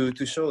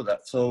to show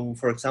that. So,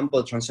 for example,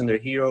 a transgender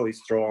hero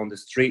is thrown on the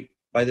street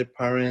by their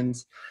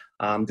parents.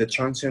 The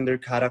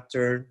transgender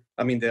character,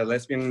 the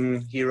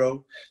lesbian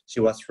hero, she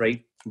was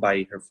raped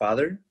by her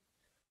father,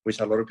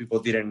 which a lot of people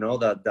didn't know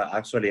that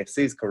actually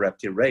exists,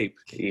 corrective rape.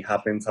 It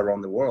happens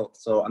around the world.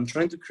 So I'm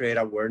trying to create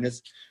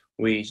awareness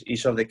with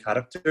each of the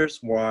characters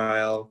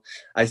while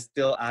I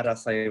still add a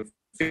science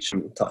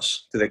fiction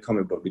touch to the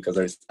comic book, because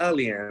there's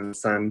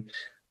aliens, and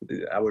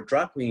our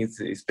drag queen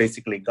is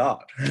basically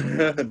God.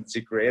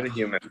 She created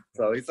humans.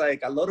 So it's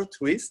like a lot of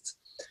twists,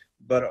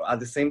 but at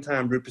the same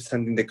time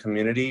representing the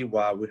community,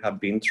 what we have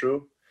been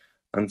through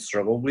and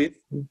struggled with.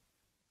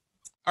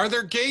 Are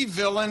there gay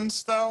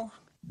villains, though?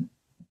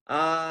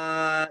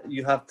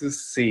 You have to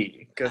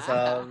see, because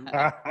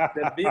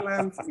the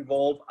villains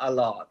evolve a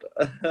lot.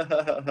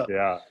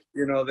 Yeah.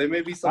 They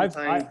may be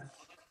sometimes...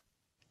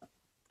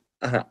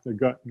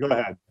 Go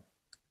ahead.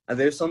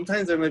 And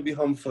sometimes there may be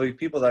homophobic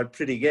people that are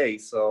pretty gay,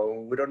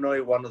 so we don't know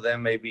if one of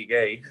them may be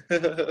gay.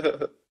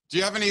 Do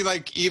you have any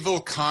evil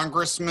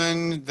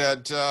congressmen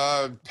that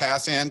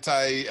pass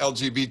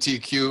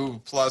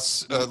anti-LGBTQ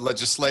plus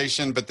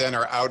legislation, but then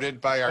are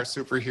outed by our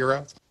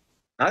superheroes?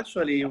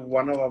 Actually,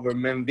 one of our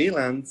main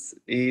villains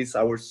is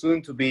our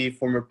soon-to-be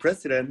former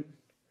president,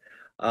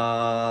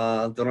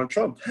 Donald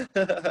Trump.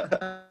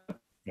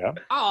 Yeah.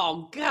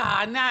 Oh,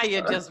 God, now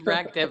you just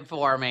wrecked it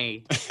for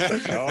me. He's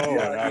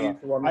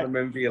one of the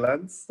main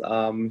villains.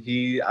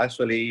 He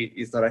actually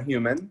is not a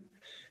human.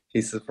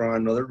 He's from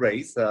another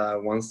race,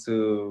 wants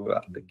to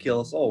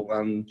kill us all.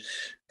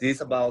 This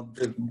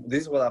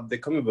is what the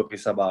comic book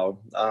is about.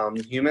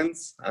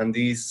 Humans and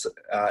these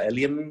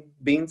alien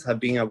beings have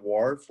been at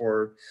war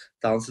for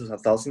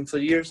thousands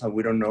of years, and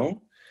we don't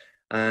know.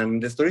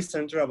 And the story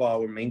centers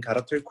about our main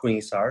character, Queen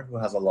Isar, who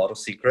has a lot of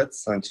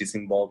secrets, and she's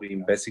involved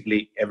in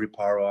basically every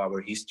part of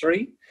our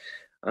history.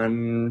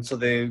 And so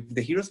the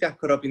heroes got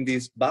caught up in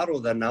this battle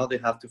that now they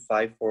have to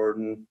fight for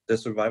the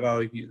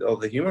survival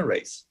of the human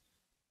race.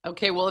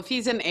 Okay, well, if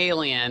he's an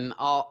alien,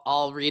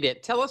 I'll read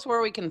it. Tell us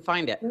where we can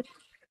find it.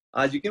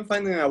 You can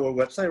find it on our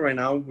website right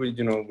now.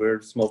 We're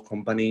a small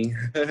company,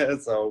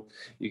 so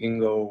you can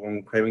go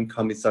on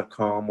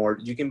cravencomics.com, or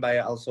you can buy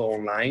it also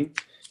online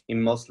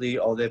in mostly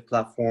all the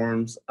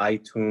platforms: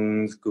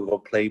 iTunes,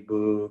 Google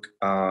Playbook,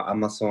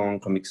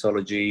 Amazon,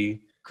 Comixology.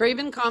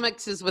 Craven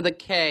Comics is with a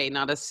K,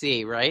 not a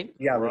C, right?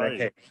 Yeah,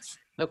 Right. okay.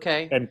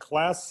 Okay. And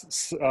Class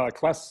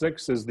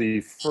 6 is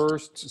the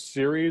first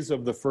series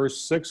of the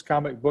first 6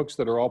 comic books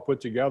that are all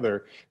put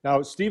together.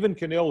 Now, Stephen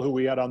Canill, who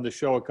we had on the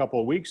show a couple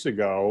of weeks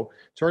ago,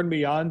 turned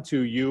me on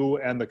to you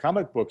and the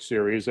comic book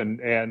series, and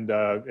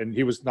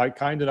he was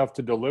kind enough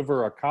to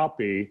deliver a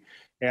copy.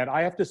 And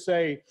I have to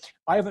say,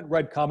 I haven't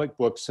read comic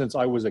books since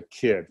I was a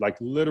kid, like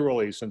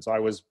literally since I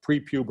was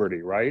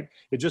pre-puberty, right?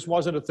 It just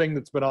wasn't a thing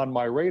that's been on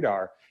my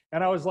radar.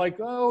 And I was like,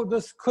 oh,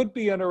 this could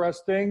be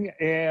interesting.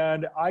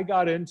 And I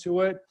got into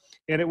it,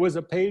 and it was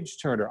a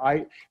page turner.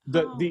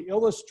 The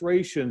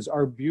illustrations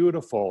are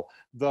beautiful.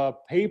 The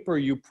paper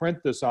you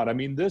print this on, I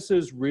mean, this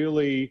is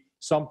really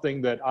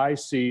something that I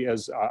see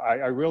as,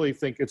 I really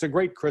think it's a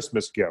great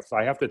Christmas gift.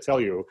 I have to tell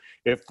you,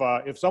 if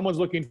someone's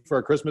looking for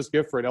a Christmas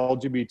gift for an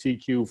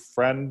LGBTQ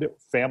friend,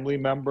 family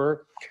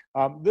member,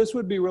 this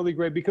would be really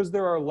great, because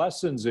there are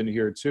lessons in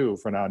here too,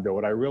 Fernando.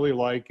 What I really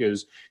like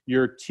is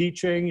you're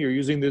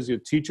using these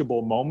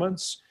teachable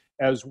moments,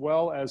 as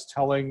well as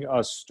telling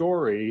a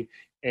story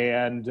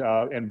and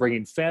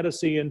bringing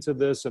fantasy into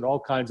this and all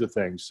kinds of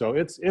things. So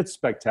it's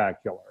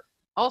spectacular.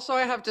 Also,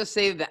 I have to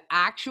say the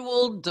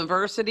actual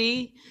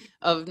diversity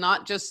of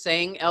not just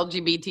saying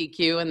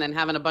LGBTQ and then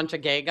having a bunch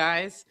of gay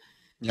guys.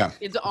 Yeah.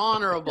 It's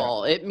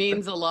honorable. It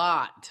means a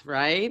lot,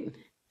 right?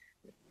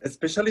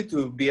 Especially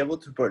to be able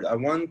to put, I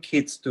want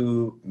kids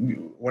to,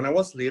 when I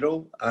was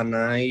little and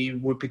I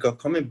would pick up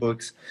comic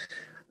books,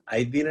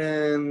 I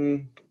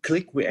didn't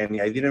click with any.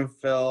 I didn't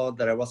feel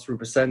that I was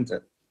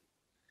represented.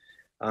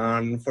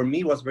 And for me,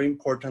 it was very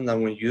important that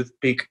when youth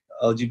pick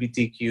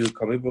LGBTQ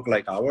comic book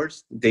like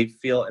ours, they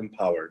feel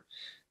empowered.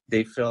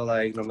 They feel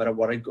like no matter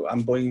what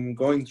I'm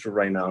going through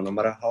right now, no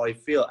matter how I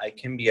feel, I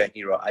can be a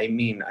hero. I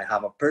mean, I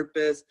have a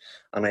purpose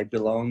and I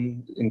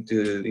belong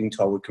into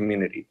our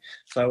community.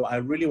 So I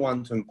really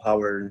want to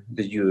empower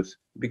the youth,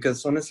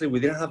 because honestly, we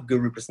didn't have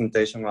good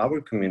representation of our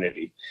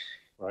community,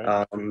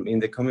 right, in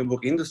the comic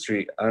book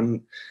industry.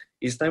 And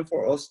it's time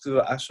for us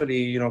to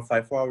actually,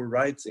 fight for our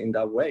rights in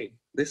that way.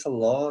 There's a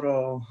lot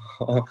of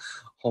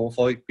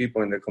homophobic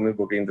people in the comic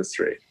book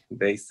industry.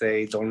 They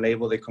say, don't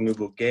label the comic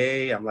book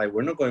gay. I'm like,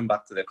 we're not going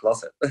back to the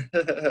closet.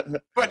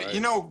 But,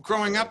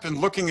 growing up and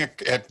looking at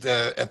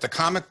the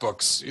comic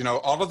books,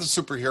 all of the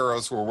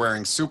superheroes were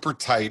wearing super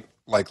tight,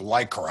 like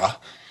Lycra,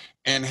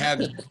 and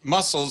had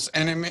muscles.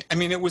 And I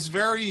mean, it was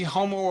very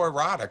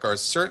homoerotic, or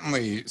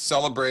certainly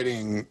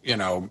celebrating,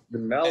 the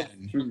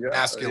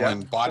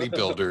masculine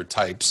bodybuilder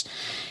types.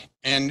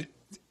 And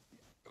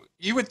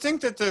you would think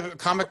that the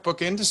comic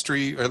book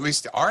industry, or at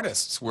least the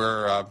artists,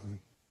 were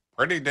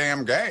pretty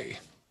damn gay.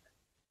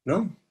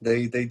 No,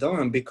 they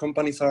don't. And big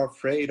companies are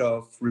afraid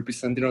of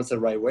representing us the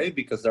right way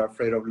because they're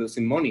afraid of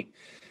losing money.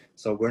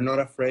 So we're not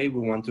afraid.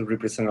 We want to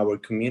represent our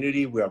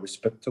community. We are a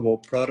respectable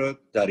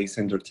product that is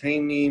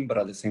entertaining, but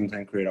at the same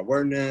time create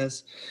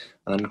awareness.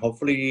 And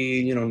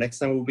hopefully, next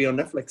time we'll be on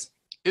Netflix.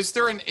 Is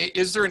there an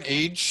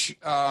age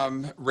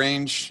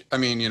range? I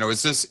mean,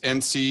 is this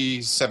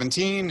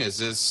NC-17? Is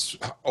this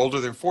older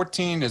than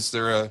 14? Is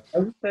there a? I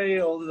would say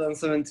older than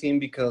 17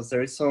 because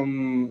there is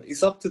some.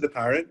 It's up to the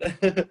parent.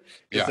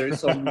 Yeah. There is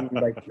some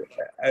like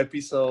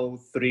episode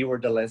 3 where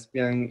the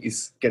lesbian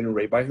is getting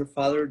raped by her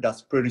father.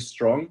 That's pretty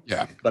strong.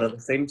 Yeah. But at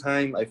the same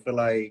time, I feel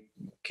like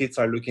kids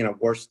are looking at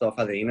worse stuff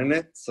at the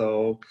internet.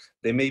 So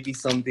there may be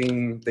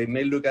something. They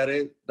may look at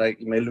it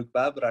like it may look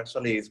bad, but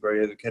actually it's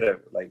very educative.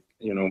 Like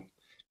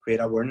create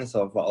awareness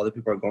of what other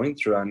people are going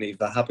through. And if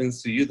that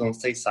happens to you, don't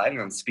stay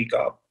silent, speak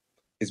up.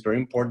 It's very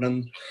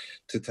important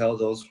to tell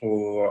those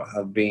who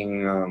have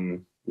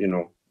been,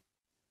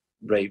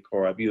 raped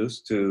or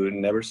abused to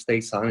never stay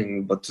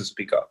silent, but to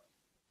speak up.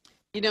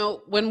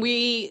 When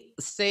we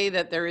say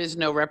that there is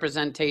no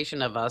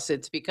representation of us,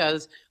 it's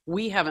because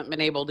we haven't been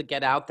able to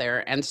get out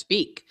there and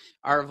speak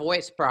our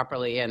voice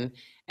properly. And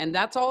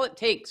that's all it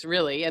takes,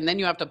 really. And then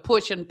you have to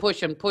push and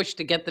push and push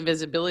to get the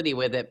visibility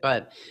with it.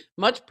 But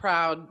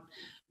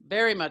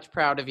very much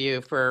proud of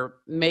you for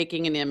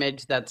making an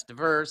image that's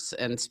diverse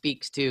and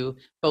speaks to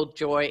both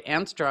joy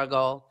and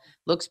struggle,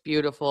 looks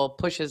beautiful,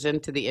 pushes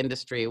into the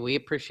industry. We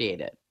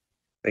appreciate it.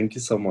 Thank you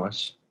so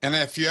much. And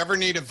if you ever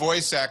need a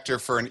voice actor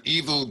for an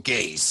evil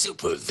gay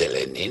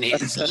supervillain in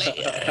his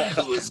lair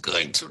who is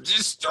going to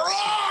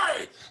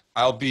destroy,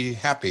 I'll be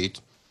happy.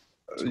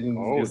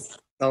 Sounds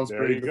there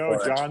pretty you go,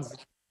 John's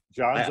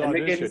I'm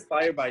getting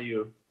inspired by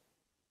you.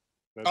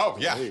 That's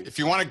great. If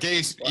you want a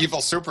gay evil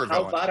supervillain.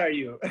 How bad are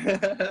you?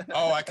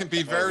 I can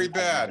be very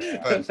bad,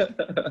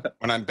 but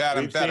when I'm bad,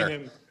 I'm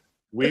better.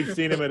 We've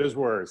seen him at his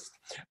worst.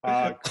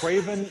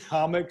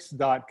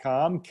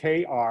 Cravencomics.com,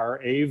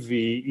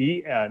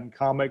 Kraven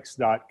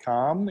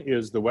comics.com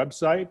is the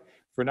website.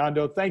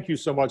 Fernando, thank you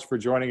so much for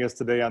joining us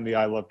today on the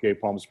I Love Gay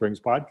Palm Springs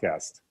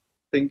podcast.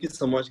 Thank you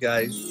so much,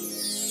 guys.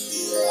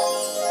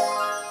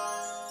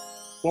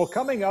 Well,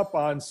 coming up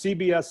on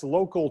CBS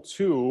Local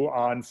 2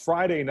 on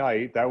Friday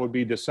night, that would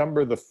be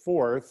December the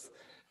 4th,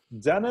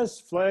 Dennis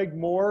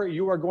Flagmore,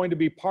 you are going to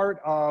be part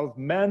of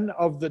Men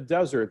of the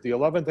Desert, the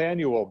 11th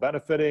annual,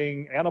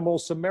 benefiting Animal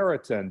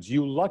Samaritans.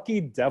 You lucky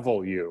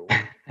devil, you.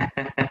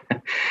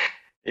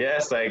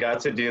 Yes, I got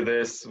to do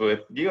this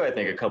with you, I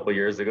think, a couple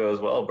years ago as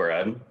well,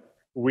 Brad.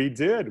 We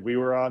did. We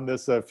were on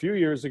this a few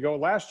years ago.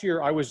 Last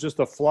year, I was just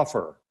a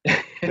fluffer.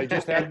 They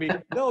just had me.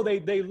 No,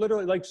 they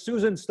literally, like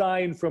Susan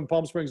Stein from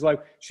Palm Springs Live,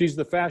 she's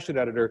the fashion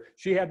editor.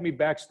 She had me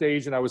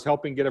backstage and I was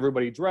helping get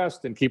everybody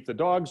dressed and keep the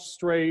dogs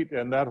straight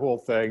and that whole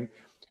thing.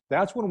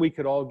 That's when we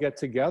could all get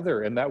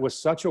together. And that was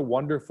such a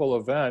wonderful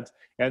event.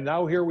 And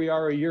now here we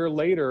are a year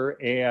later,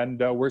 and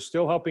we're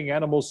still helping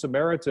Animal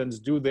Samaritans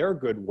do their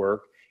good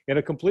work in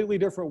a completely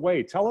different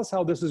way. Tell us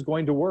how this is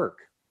going to work.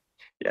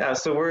 Yeah,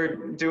 so we're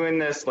doing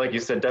this, like you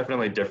said,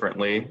 definitely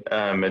differently.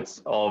 It's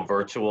all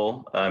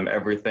virtual.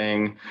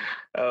 Everything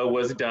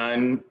was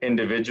done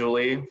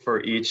individually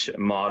for each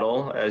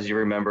model. As you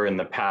remember in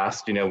the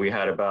past, we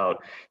had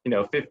about,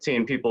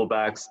 15 people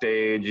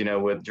backstage,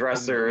 with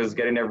dressers,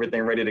 getting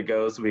everything ready to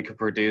go so we could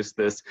produce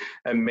this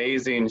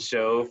amazing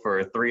show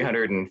for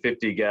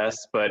 350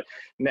 guests. But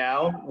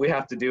now we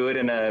have to do it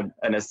in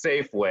a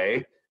safe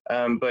way.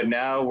 But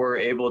now we're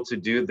able to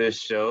do this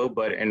show,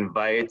 but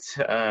invite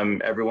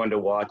everyone to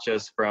watch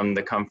us from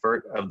the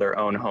comfort of their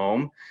own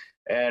home.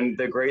 And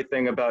the great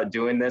thing about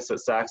doing this at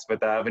Saks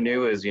Fifth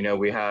Avenue is,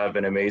 we have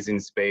an amazing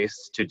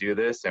space to do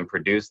this and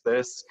produce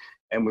this.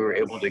 And we were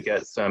able to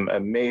get some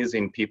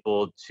amazing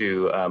people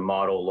to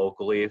model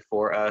locally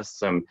for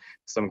us,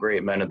 some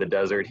great men of the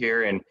desert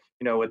here. And,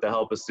 with the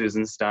help of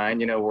Susan Stein,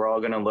 we're all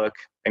going to look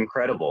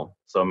incredible.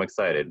 So I'm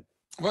excited.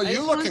 Well,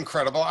 you look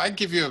incredible. I'd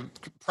give you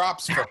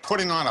props for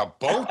putting on a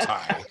bow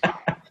tie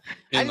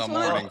in the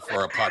morning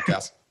for a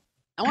podcast.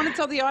 I want to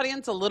tell the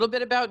audience a little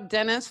bit about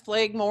Dennis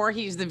Flagmore.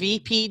 He's the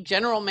VP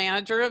General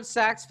Manager of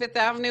Saks Fifth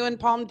Avenue in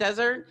Palm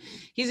Desert.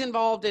 He's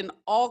involved in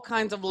all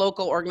kinds of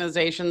local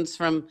organizations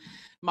from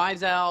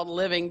Mizell,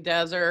 Living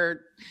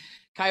Desert,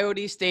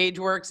 Coyote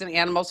Stageworks, and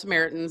Animal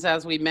Samaritans,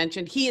 as we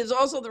mentioned. He is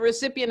also the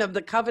recipient of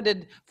the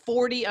coveted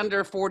 40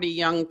 under 40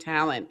 young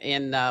talent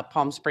in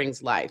Palm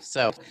Springs Life.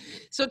 So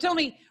tell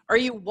me, are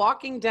you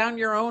walking down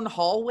your own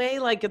hallway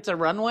like it's a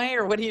runway,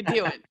 or what are you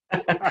doing?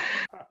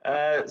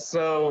 It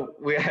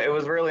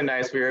was really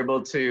nice. We were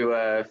able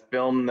to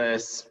film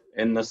this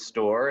in the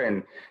store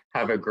and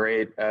have a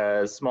great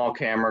small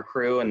camera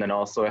crew, and then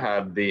also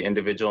have the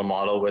individual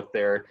model with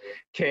their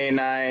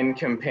canine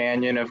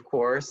companion, of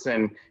course.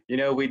 And,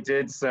 we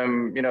did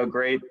some,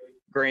 great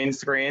green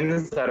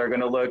screens that are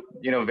going to look,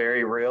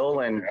 very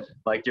real and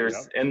like you're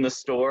in the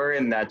store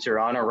and that you're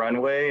on a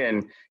runway.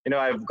 And,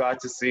 I've got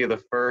to see the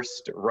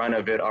first run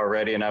of it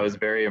already, and I was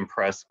very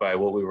impressed by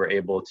what we were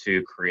able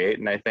to create.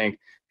 And I think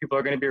people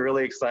are going to be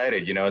really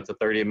excited. It's a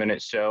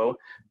 30-minute show,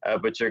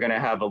 but you're going to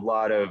have a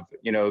lot of,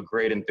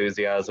 great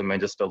enthusiasm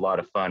and just a lot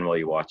of fun while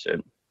you watch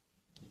it.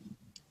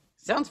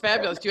 Sounds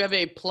fabulous. Do you have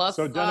a plus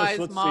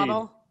size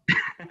model?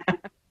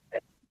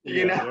 There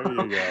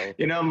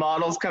you go.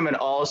 Models come in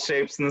all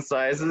shapes and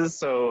sizes.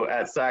 So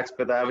at Saks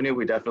Fifth Avenue,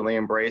 we definitely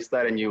embrace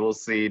that, and you will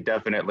see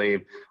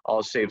definitely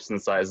all shapes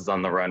and sizes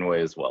on the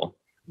runway as well.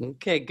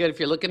 Okay, good. If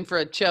you're looking for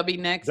a chubby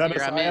next Dennis,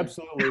 year, I'm in.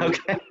 Absolutely.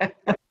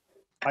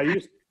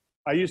 Okay.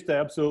 I used to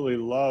absolutely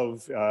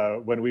love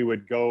when we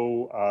would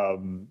go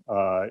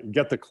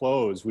get the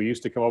clothes. We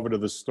used to come over to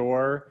the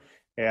store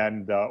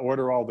and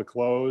order all the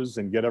clothes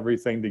and get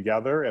everything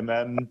together, and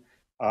then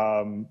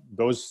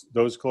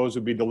those clothes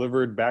would be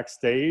delivered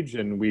backstage,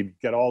 and we'd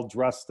get all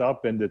dressed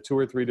up into 2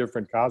 or 3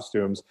 different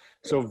costumes.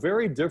 So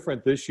very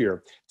different this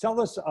year.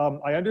 Tell us,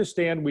 I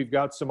understand we've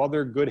got some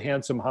other good,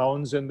 handsome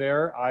hounds in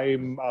there.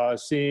 I'm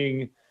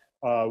seeing,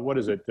 what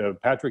is it?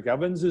 Patrick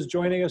Evans is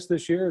joining us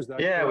this year. Is that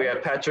correct? We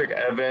have Patrick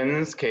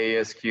Evans,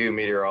 KESQ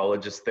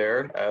meteorologist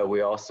there. We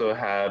also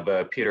have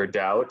Peter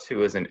Doubt,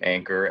 who is an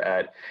anchor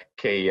at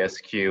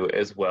KESQ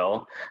as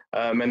well.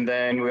 And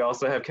then we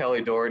also have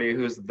Kelly Doherty,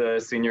 who's the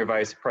Senior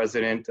Vice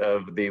President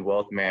of the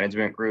Wealth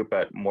Management Group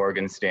at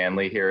Morgan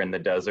Stanley here in the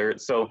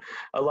desert. So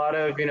a lot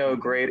of,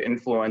 great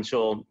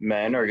influential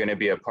men are going to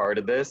be a part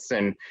of this.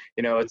 And,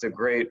 it's a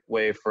great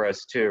way for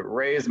us to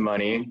raise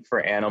money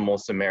for Animal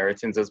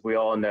Samaritans. As we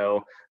all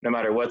know, no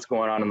matter what's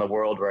going on in the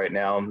world right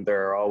now,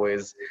 there are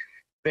always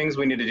things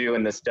we need to do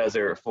in this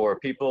desert for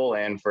people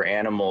and for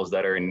animals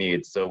that are in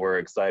need. So we're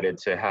excited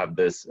to have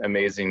this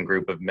amazing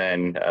group of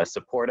men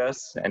support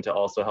us and to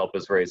also help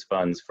us raise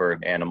funds for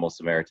Animal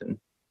Samaritan.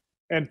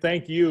 And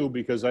thank you,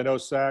 because I know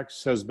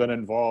Saks has been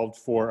involved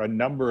for a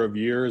number of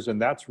years, and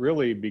that's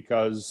really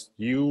because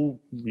you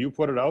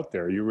put it out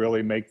there. You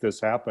really make this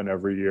happen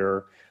every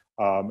year.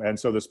 And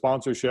so the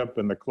sponsorship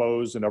and the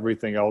clothes and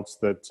everything else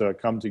that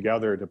come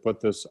together to put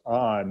this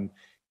on,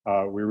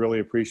 we really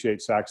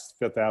appreciate Saks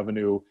Fifth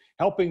Avenue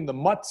helping the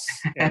mutts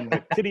and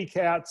the kitty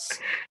cats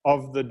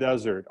of the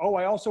desert. Oh,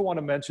 I also want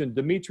to mention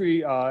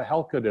Dimitri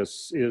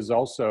Helkadis is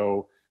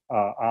also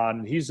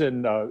on. He's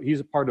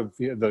a part of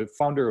the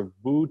founder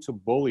of Boo to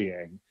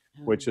Bullying,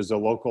 which is a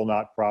local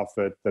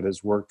nonprofit that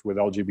has worked with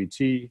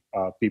LGBT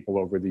people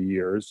over the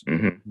years.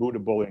 Boo to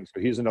Bullying. So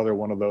he's another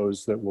one of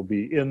those that will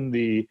be in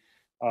the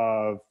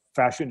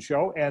fashion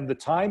show. And the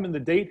time and the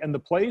date and the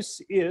place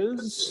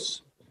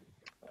is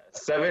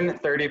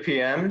 7:30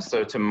 p.m.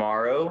 So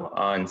tomorrow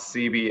on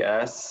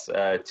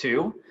CBS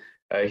 2.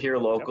 here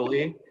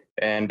locally.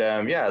 And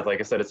yeah, like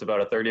I said, it's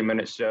about a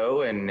 30-minute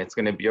show, and it's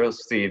going to be, you'll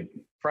see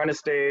front of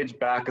stage,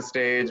 back of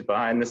stage,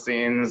 behind the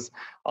scenes,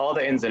 all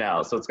the ins and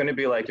outs. So it's going to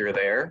be like you're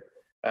there.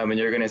 And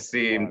you're going to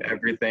see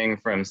everything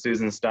from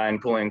Susan Stein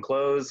pulling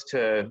clothes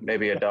to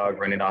maybe a dog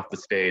running off the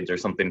stage or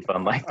something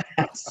fun like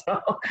that.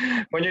 So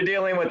when you're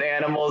dealing with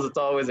animals, it's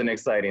always an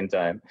exciting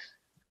time.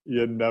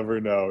 You never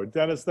know.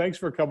 Dennis, thanks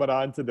for coming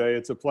on today.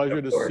 It's a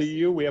pleasure to see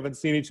you. We haven't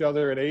seen each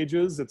other in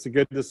ages. It's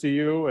good to see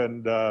you,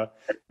 and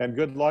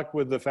good luck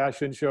with the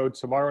fashion show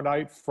tomorrow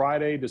night,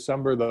 Friday,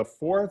 December the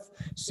 4th,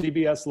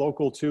 CBS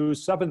Local 2,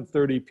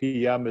 7:30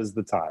 p.m. is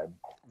the time.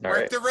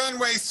 Work the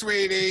runway,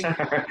 sweetie.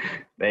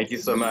 Thank you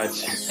so much.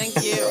 Thank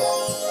you.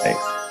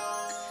 Thanks.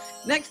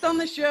 Next on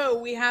the show,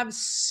 we have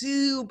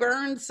Sue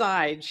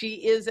Burnside.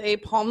 She is a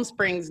Palm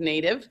Springs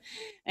native,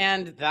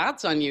 and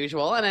that's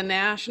unusual, and a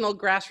national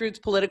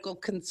grassroots political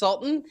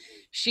consultant.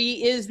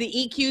 She is the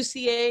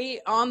EQCA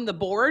on the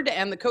board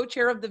and the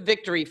co-chair of the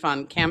Victory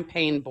Fund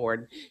campaign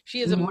board. She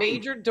is a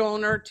major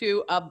donor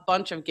to a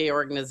bunch of gay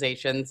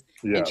organizations,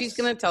 and she's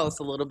going to tell us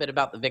a little bit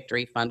about the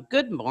Victory Fund.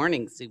 Good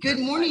morning, Sue. Good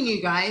morning,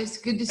 you guys.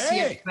 Good to see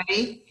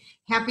everybody.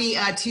 Happy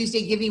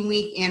Tuesday Giving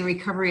Week and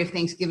recovery of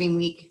Thanksgiving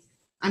week.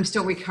 I'm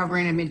still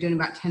recovering. I've been doing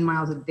about 10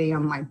 miles a day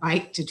on my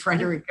bike to try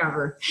to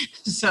recover.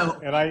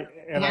 So, and I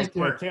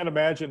can't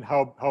imagine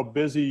how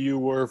busy you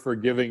were for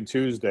Giving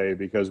Tuesday,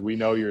 because we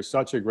know you're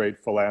such a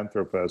great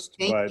philanthropist.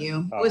 Thank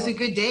you. It was a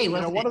good day,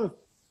 wasn't it?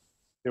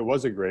 It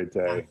was a great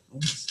day.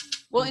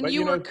 Well, and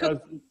you were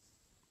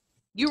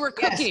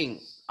cooking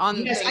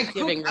on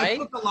Thanksgiving, right? I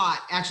cook a lot.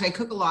 Actually, I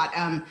cook a lot.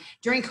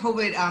 During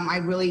COVID, I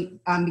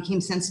really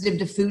became sensitive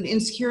to food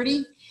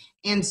insecurity.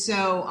 And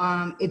so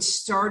I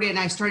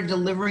started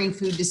delivering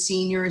food to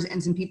seniors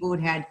and some people who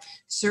had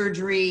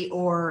surgery,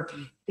 or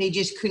they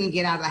just couldn't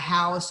get out of the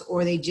house,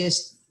 or they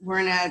just were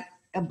in a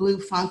blue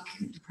funk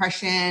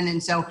depression.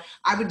 And so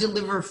I would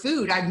deliver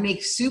food. I'd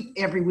make soup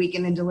every week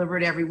and then deliver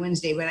it every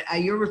Wednesday. But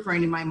you're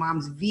referring to my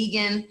mom's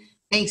vegan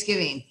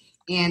Thanksgiving.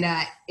 And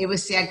it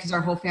was sad because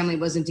our whole family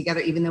wasn't together,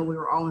 even though we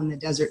were all in the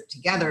desert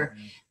together.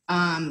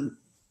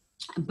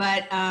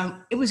 But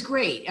it was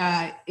great.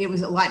 It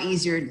was a lot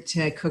easier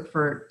to cook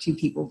for 2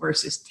 people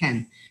versus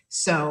 10.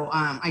 So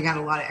I got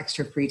a lot of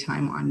extra free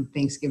time on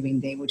Thanksgiving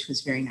Day, which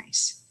was very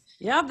nice.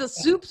 Yeah, the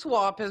soup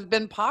swap has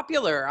been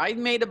popular. I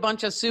made a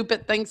bunch of soup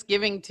at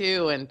Thanksgiving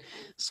too, and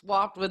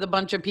swapped with a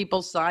bunch of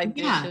people's side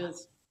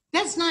dishes.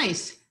 That's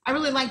nice. I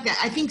really like that.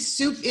 I think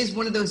soup is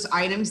one of those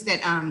items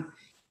that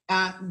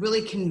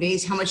really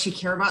conveys how much you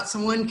care about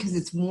someone, because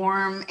it's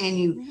warm and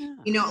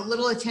you know, a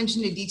little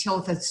attention to detail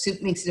with a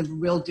soup makes it a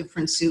real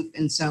different soup.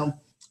 And so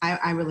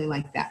I really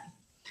like that.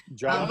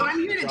 John, but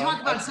I'm here to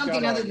talk about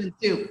something other than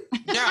soup.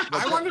 Yeah,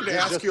 I wanted to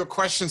ask you a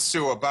question,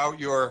 Sue,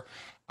 about your,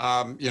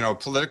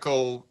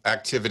 political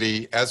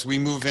activity as we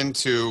move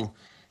into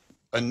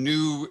a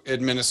new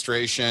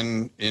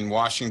administration in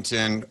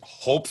Washington,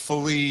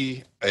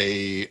 hopefully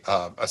a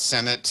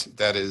Senate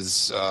that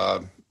is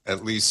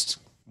at least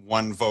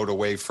one vote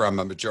away from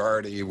a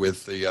majority,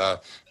 with the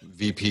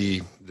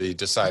VP, the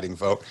deciding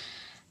vote.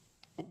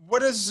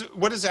 What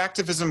is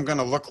activism going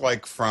to look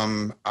like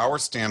from our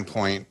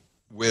standpoint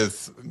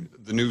with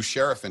the new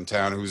sheriff in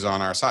town who's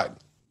on our side?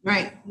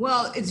 Right.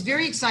 Well, it's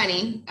very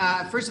exciting.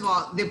 First of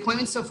all, the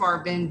appointments so far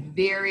have been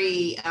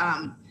very,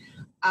 I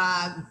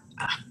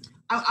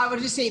would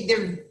just say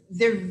they're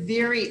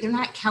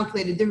not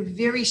calculated. They're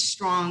very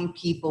strong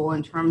people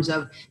in terms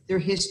of their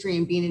history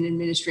and being in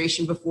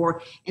administration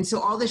before. And so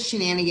all the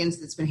shenanigans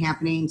that's been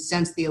happening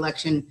since the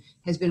election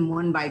has been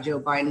won by Joe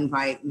Biden,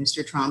 by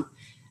Mr. Trump,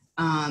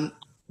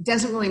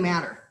 doesn't really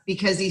matter,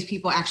 because these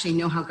people actually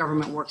know how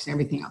government works and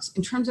everything else.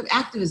 In terms of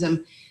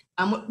activism,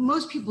 what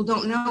most people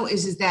don't know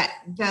is that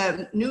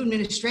the new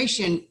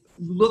administration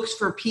looks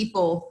for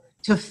people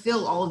to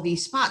fill all of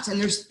these spots. And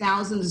there's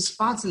thousands of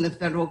spots in the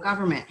federal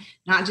government,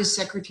 not just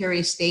Secretary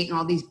of State and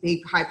all these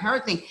big high power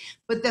things,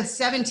 but the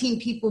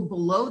 17 people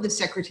below the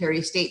Secretary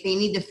of State, they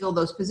need to fill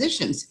those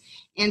positions.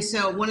 And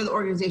so one of the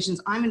organizations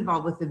I'm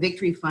involved with, the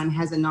Victory Fund,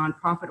 has a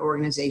nonprofit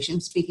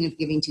organization, speaking of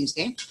Giving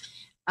Tuesday,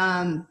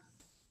 that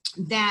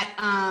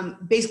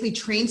basically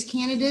trains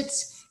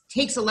candidates,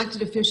 takes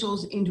elected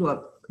officials into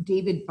a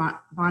David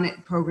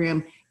Bonnet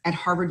program at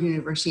Harvard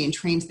University and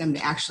trains them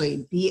to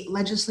actually be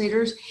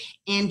legislators.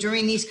 And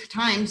during these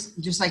times,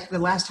 just like the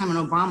last time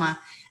on Obama,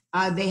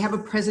 they have a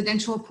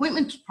presidential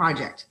appointment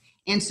project.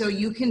 And so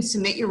you can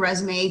submit your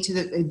resume to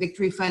the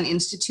Victory Fund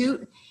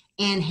Institute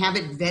and have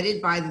it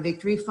vetted by the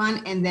Victory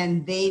Fund. And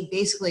then they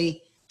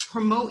basically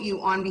promote you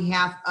on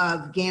behalf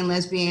of gay and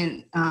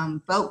lesbian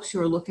folks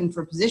who are looking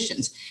for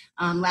positions.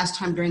 Last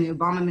time during the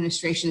Obama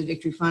administration, the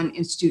Victory Fund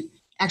Institute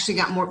actually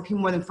got more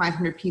than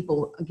 500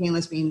 people, gay and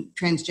lesbian,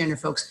 transgender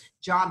folks,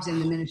 jobs in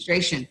the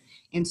administration.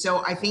 And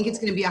so I think it's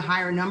going to be a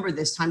higher number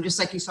this time, just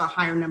like you saw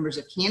higher numbers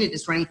of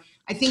candidates running.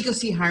 I think you'll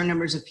see higher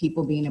numbers of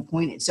people being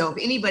appointed. So if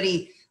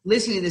anybody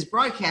listening to this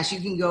broadcast,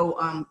 you can go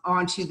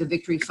onto the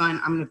Victory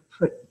Fund. I'm going to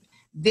put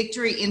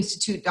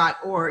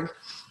victoryinstitute.org.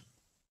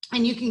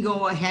 and you can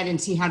go ahead and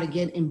see how to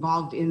get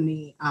involved in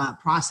the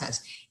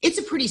process. It's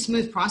a pretty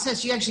smooth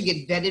process. You actually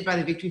get vetted by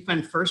the Victory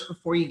Fund first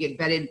before you get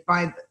vetted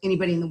by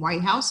anybody in the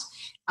White House.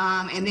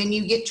 And then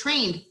you get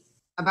trained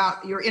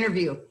about your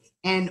interview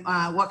and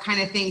what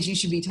kind of things you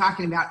should be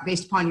talking about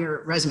based upon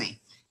your resume.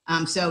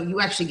 So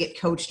you actually get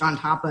coached on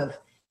top of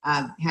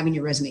having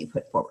your resume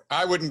put forward.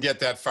 I wouldn't get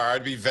that far.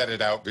 I'd be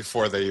vetted out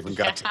before they even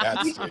got to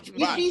that stage.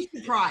 You'd be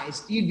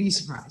surprised. You'd be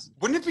surprised.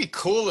 Wouldn't it be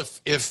cool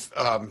if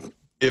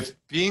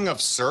being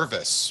of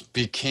service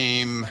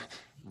became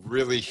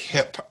really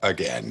hip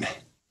again?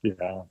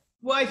 Yeah.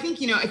 Well, I think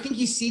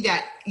you see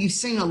that. You've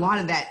seen a lot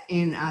of that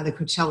in the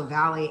Coachella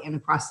Valley and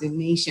across the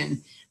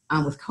nation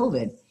with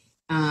COVID,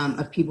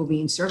 of people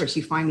being service.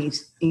 You find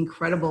these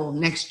incredible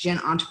next-gen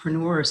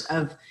entrepreneurs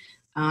of,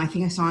 I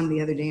think I saw him the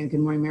other day on Good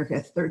Morning America,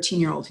 a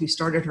 13-year-old who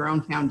started her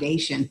own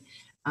foundation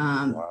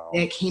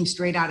that came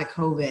straight out of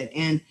COVID.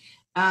 And,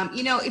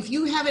 if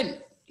you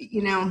haven't,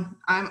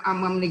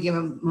 I'm going to give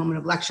a moment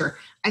of lecture.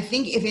 I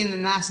think if in the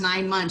last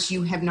 9 months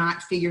you have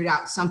not figured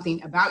out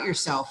something about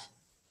yourself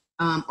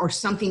or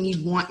something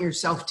you'd want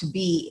yourself to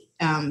be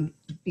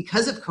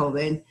because of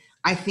COVID,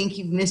 I think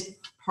you've missed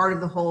part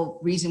of the whole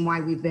reason why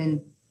we've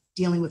been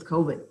dealing with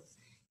COVID.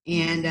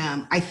 And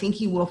I think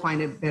you will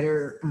find a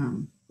better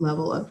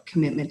level of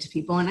commitment to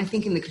people. And I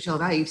think in the Coachella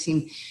Valley, you've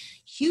seen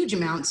huge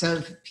amounts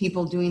of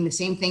people doing the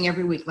same thing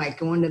every week, like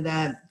going to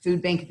the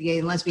food bank at the Gay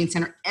and Lesbian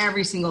Center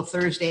every single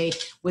Thursday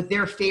with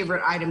their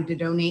favorite item to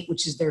donate,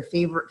 which is their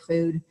favorite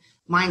food.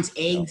 Mine's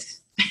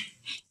eggs,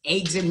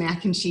 eggs and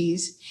mac and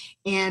cheese.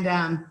 And,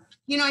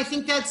 I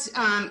think that's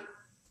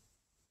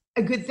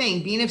a good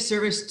thing. Being of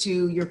service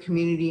to your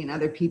community and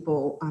other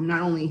people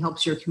not only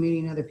helps your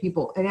community and other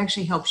people, it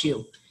actually helps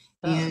you.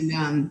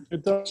 And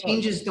it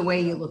changes the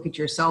way you look at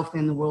yourself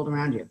and the world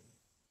around you.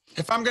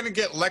 If I'm going to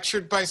get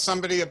lectured by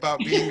somebody about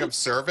being of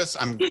service,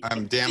 I'm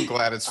damn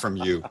glad it's from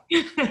you.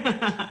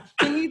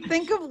 Can you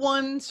think of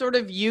one sort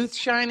of youth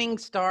shining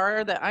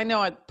star that, I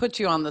know I put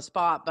you on the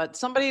spot, but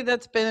somebody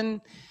that's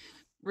been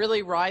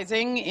really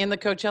rising in the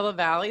Coachella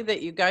Valley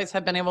that you guys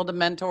have been able to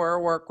mentor or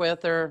work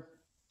with? Or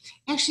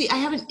actually, I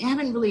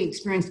haven't really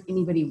experienced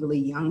anybody really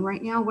young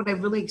right now. What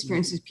I've really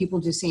experienced is people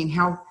just saying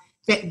how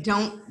that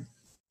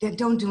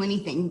don't do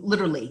anything,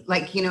 literally.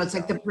 Like, it's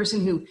like the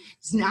person who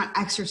has not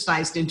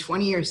exercised in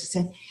 20 years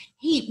said,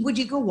 hey, would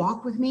you go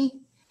walk with me?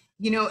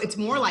 It's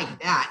more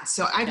like that.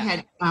 So I've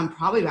had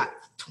probably about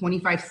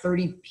 25,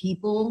 30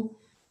 people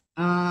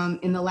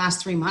in the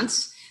last 3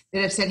 months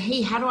that have said,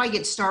 hey, how do I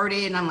get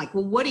started? And I'm like,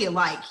 well, what do you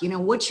like?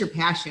 What's your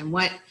passion?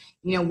 What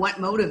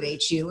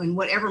motivates you? And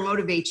whatever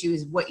motivates you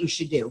is what you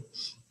should do.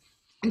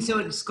 And so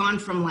it's gone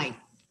from like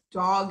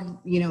dog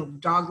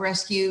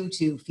rescue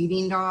to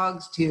feeding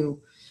dogs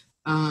to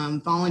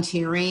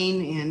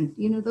volunteering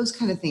and, those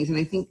kind of things. And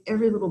I think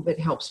every little bit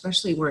helps,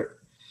 especially where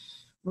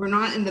we're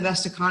not in the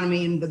best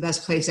economy and the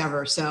best place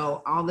ever.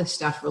 So all this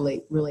stuff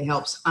really, really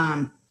helps.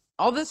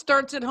 All this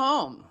starts at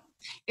home.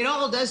 It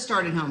all does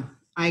start at home.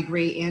 I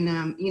agree.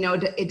 And,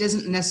 it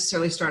doesn't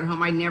necessarily start at home.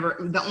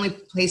 The only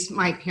place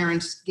my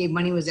parents gave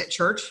money was at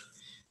church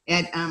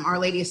at Our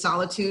Lady of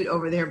Solitude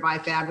over there by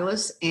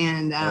Fabulous.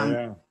 And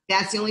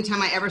that's the only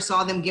time I ever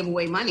saw them give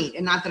away money.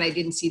 And not that I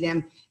didn't see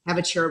them have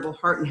a charitable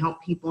heart and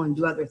help people and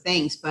do other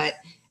things. But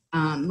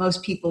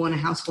most people in a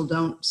household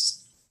don't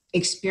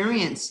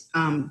experience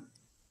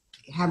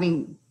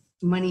having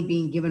money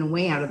being given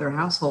away out of their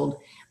household.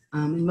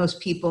 And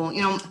most people,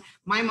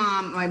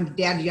 my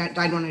dad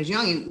died when I was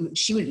young,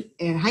 and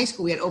in high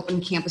school, we had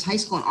open campus high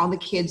school, and all the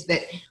kids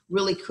that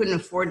really couldn't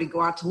afford to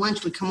go out to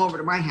lunch would come over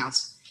to my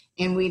house,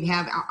 and we'd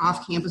have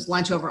off-campus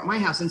lunch over at my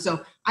house. And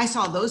so I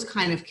saw those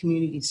kind of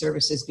community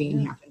services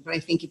being happen. But I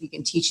think if you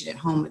can teach it at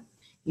home,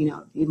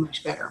 it'd be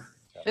much better.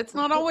 It's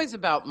not always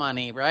about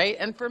money, right?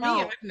 And for me,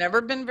 I've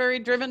never been very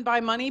driven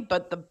by money,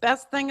 but the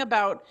best thing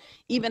about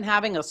even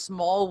having a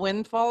small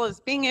windfall is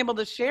being able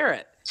to share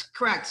it.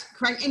 Correct.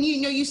 And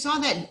you saw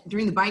that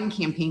during the Biden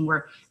campaign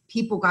where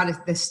people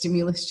got the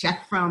stimulus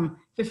check from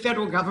the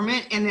federal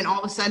government, and then all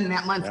of a sudden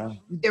that month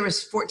there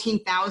was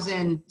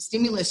 14,000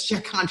 stimulus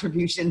check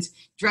contributions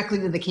directly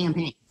to the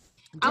campaign.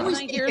 I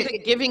hear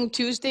that Giving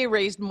Tuesday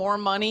raised more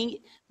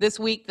money this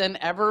week than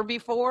ever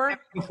before.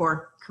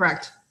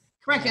 Correct.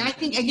 And I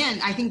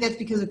think that's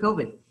because of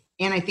COVID.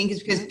 And I think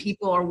it's because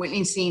people are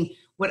witnessing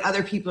what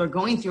other people are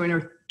going through and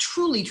are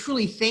truly,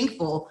 truly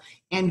thankful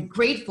and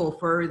grateful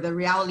for the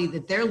reality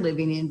that they're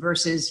living in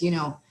versus,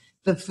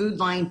 the food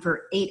line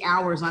for 8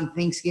 hours on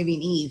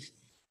Thanksgiving Eve.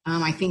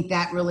 I think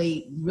that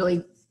really,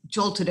 really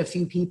jolted a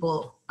few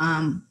people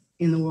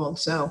in the world.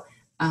 So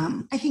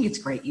I think it's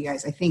great, you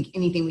guys. I think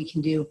anything we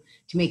can do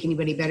to make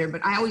anybody better,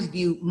 but I always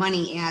view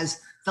money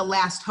as the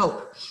last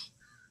hope.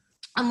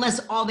 Unless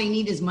all they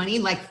need is money,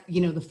 like,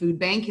 the food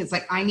bank. It's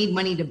like, I need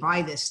money to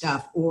buy this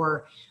stuff,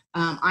 or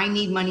I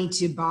need money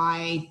to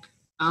buy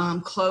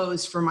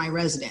clothes for my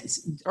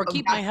residents. Or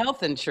keep my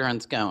health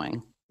insurance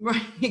going.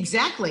 Right,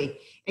 exactly.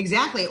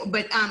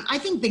 But I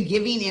think the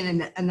giving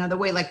in another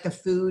way, like the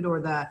food or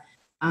the,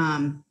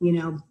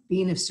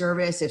 being of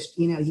service, if,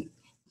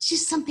 it's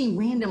just something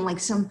random, like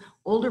some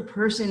older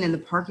person in the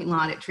parking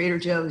lot at Trader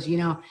Joe's,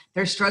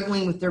 they're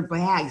struggling with their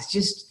bags.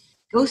 Just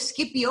go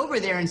Skippy over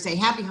there and say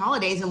happy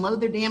holidays and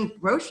load their damn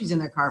groceries in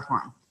their car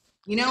for them.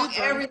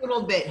 Every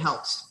little bit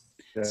helps.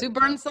 Yeah. Sue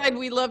Burnside,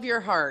 we love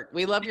your heart.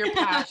 We love your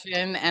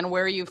passion and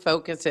where you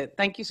focus it.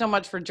 Thank you so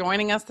much for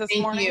joining us this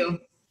morning.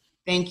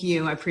 Thank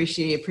you. I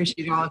appreciate it.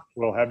 Appreciate it all.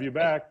 We'll have you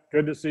back.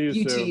 Good to see you,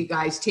 You Sue. too, you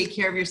guys. Take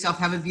care of yourself.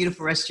 Have a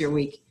beautiful rest of your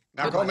week.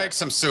 Now go make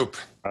some soup.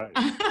 Right.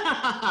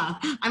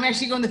 I'm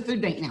actually going to the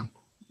food bank now.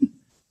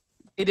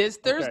 It is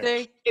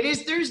Thursday. Okay. It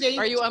is Thursday.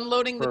 Are you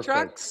unloading the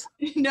trucks?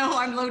 No,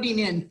 I'm loading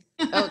in.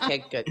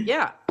 Okay, good.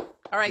 Yeah.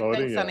 All right.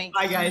 Thanks, honey.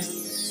 Bye,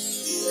 guys.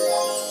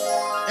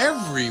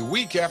 Every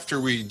week after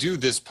we do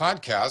this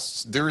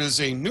podcast, there is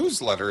a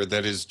newsletter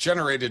that is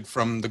generated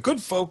from the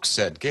good folks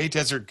at Gay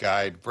Desert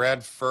Guide.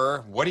 Brad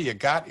Furr, what do you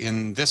got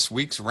in this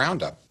week's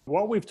roundup?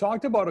 Well, we've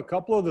talked about a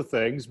couple of the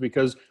things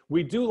because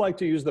we do like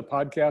to use the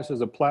podcast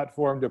as a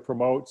platform to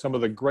promote some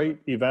of the great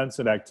events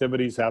and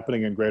activities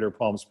happening in Greater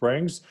Palm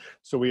Springs.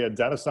 So we had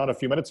Dennis on a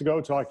few minutes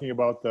ago talking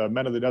about the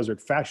Men of the Desert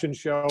Fashion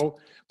Show,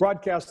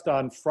 broadcast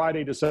on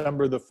Friday,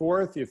 December the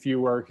 4th. If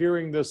you are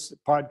hearing this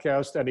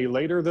podcast any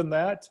later than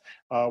that,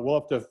 we'll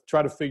have to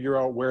try to figure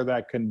out where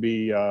that can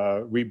be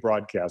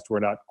rebroadcast. We're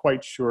not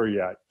quite sure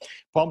yet.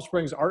 Palm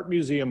Springs Art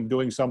Museum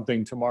doing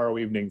something tomorrow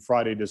evening,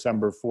 Friday,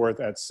 December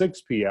 4th at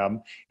 6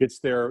 p.m. It's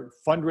their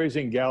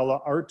fundraising gala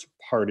art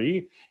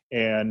party.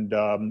 And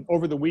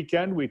over the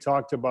weekend, we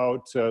talked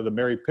about the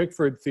Mary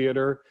Pickford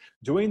Theater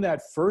doing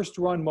that first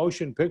run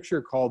motion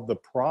picture called The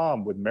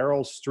Prom with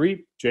Meryl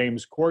Streep,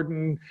 James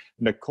Corden,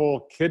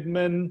 Nicole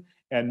Kidman,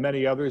 and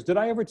many others. Did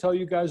I ever tell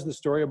you guys the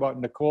story about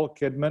Nicole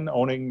Kidman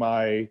owning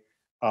my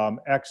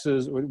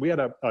ex's? We had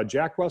a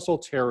Jack Russell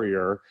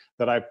Terrier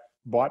that I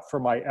bought for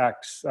my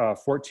ex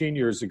 14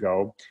 years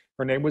ago.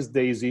 Her name was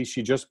Daisy.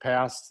 She just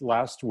passed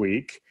last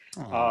week.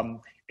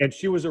 And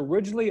she was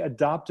originally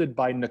adopted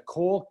by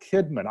Nicole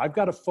Kidman. I've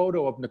got a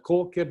photo of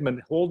Nicole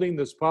Kidman holding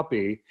this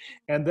puppy.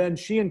 And then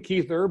she and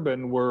Keith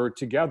Urban were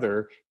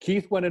together.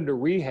 Keith went into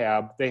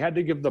rehab. They had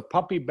to give the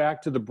puppy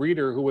back to the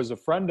breeder, who was a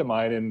friend of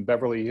mine in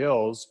Beverly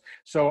Hills.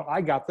 So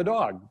I got the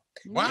dog.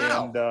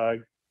 Wow.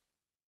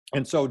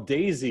 And so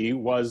Daisy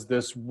was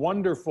this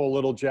wonderful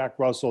little Jack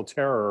Russell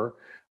Terrier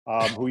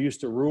who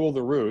used to rule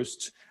the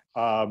roost.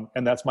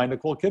 And that's my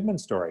Nicole Kidman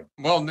story.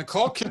 Well,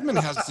 Nicole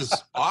Kidman has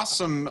this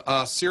awesome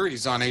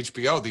series on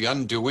HBO, The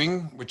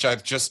Undoing, which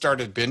I've just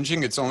started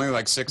binging. It's only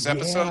like 6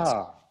 episodes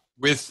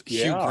with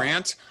Hugh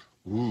Grant.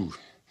 Ooh,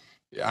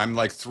 I'm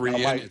like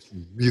 3 in. It's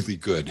really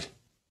good.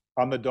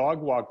 On the dog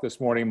walk this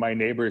morning, my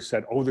neighbor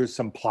said, "Oh, there's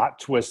some plot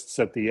twists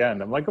at the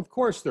end." I'm like, "Of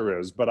course there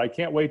is, but I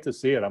can't wait to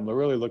see it. I'm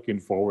really looking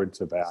forward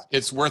to that."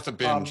 It's worth a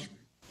binge.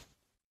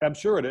 I'm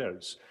sure it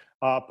is.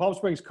 Palm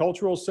Springs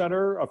Cultural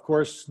Center, of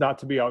course, not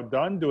to be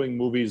outdone, doing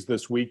movies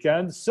this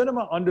weekend.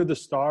 Cinema Under the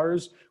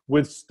Stars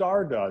with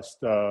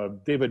Stardust,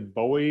 David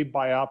Bowie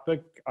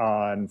biopic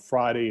on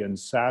Friday and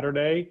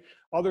Saturday.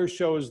 Other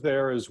shows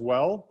there as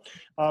well.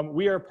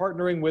 We are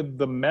partnering with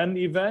the Men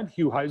event,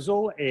 Hugh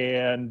Heisel,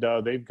 and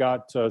they've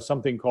got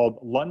something called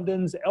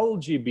London's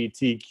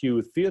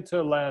LGBTQ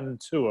Theatreland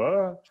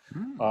Tour.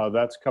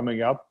 That's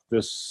coming up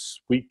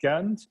this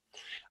weekend.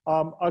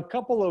 A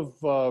couple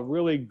of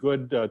really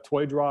good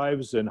toy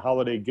drives and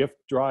holiday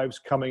gift drives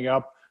coming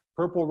up.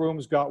 Purple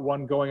Room's got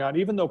one going on.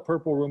 Even though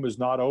Purple Room is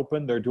not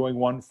open, they're doing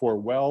one for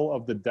Well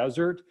of the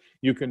Desert.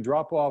 You can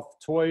drop off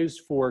toys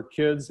for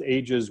kids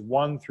ages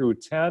 1 through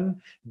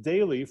 10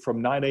 daily from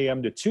 9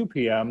 a.m. to 2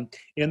 p.m.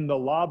 in the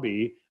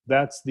lobby.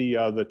 That's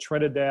the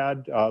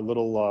Trinidad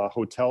little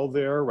hotel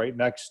there right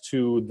next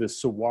to the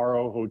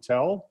Saguaro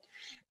Hotel.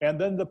 And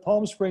then the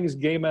Palm Springs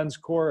Gay Men's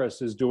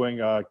Chorus is doing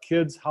a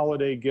kids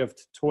holiday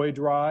gift toy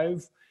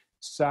drive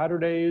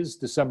Saturdays,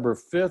 December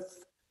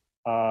 5th.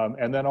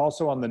 And then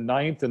also on the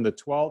 9th and the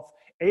 12th,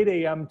 8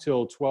 a.m.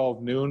 till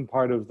 12 noon,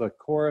 part of the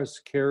Chorus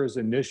Cares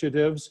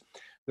initiatives.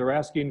 They're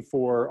asking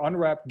for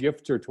unwrapped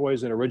gifts or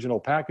toys in original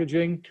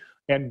packaging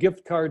and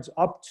gift cards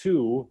up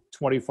to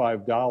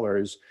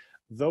 $25.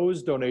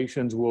 Those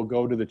donations will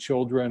go to the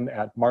children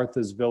at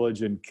Martha's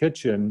Village and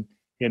Kitchen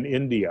in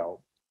Indio.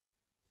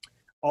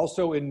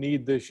 Also in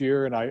need this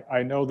year, and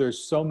I know there's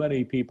so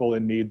many people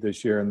in need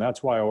this year, and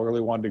that's why I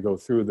really wanted to go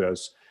through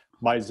this.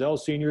 Mizell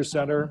Senior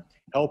Center,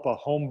 help a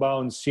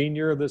homebound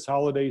senior this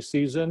holiday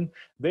season.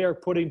 They are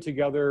putting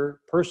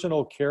together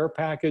personal care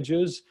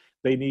packages.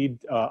 They need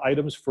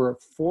items for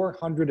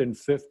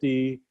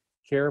 450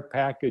 care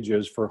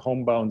packages for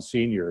homebound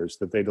seniors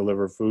that they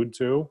deliver food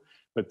to.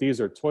 But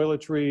these are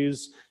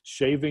toiletries,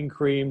 shaving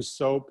cream,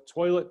 soap,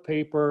 toilet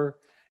paper,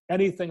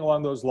 anything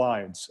along those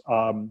lines.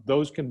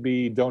 Those can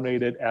be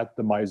donated at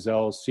the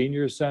Mizell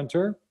Senior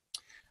Center.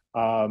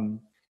 Then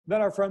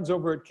our friends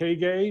over at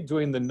KGay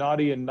doing the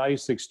Naughty and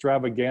Nice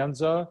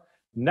extravaganza.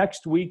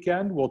 Next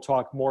weekend, we'll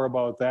talk more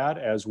about that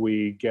as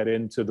we get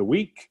into the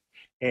week.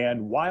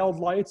 And Wild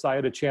Lights, I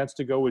had a chance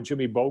to go with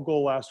Jimmy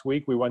Bogle last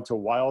week. We went to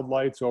Wild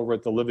Lights over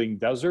at the Living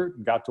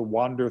Desert, got to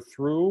wander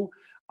through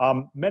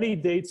Many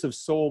dates have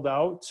sold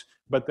out,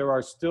 but there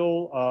are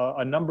still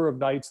a number of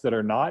nights that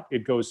are not.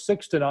 It goes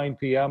 6 to 9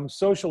 p.m.,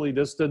 socially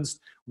distanced.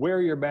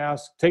 Wear your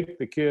mask, take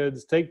the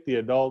kids, take the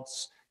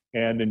adults,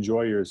 and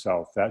enjoy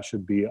yourself. That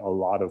should be a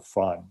lot of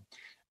fun.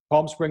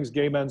 Palm Springs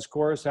Gay Men's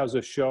Chorus has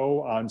a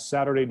show on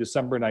Saturday,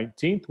 December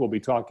 19th. We'll be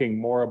talking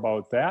more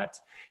about that.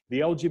 The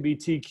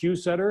LGBTQ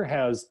Center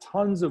has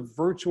tons of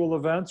virtual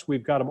events.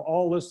 We've got them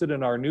all listed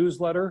in our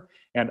newsletter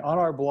and on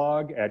our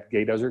blog at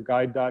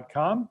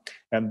gaydesertguide.com.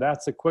 And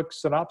that's a quick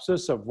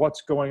synopsis of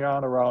what's going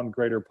on around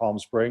Greater Palm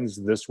Springs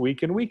this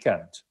week and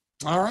weekend.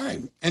 All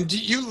right. And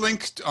you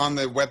linked on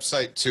the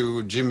website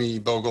to Jimmy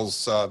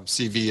Bogle's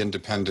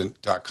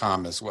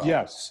cvindependent.com as well.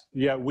 Yes.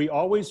 Yeah, we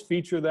always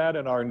feature that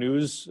in our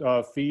news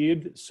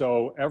feed.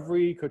 So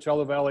every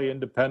Coachella Valley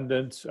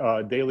Independent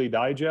Daily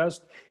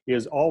Digest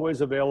is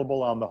always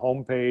available on the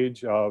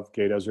homepage of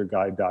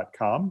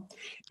gaydesertguide.com.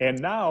 And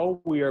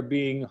now we are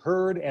being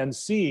heard and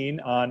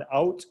seen on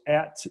Out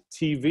at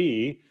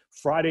TV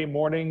Friday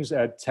mornings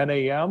at 10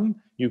 a.m.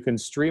 You can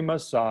stream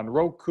us on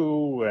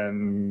Roku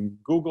and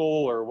Google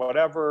or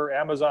whatever,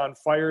 Amazon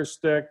Fire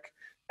Stick,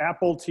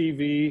 Apple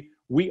TV.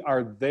 We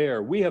are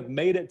there. We have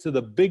made it to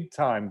the big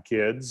time,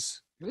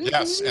 kids.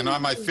 Yes, and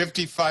on my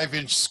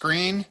 55-inch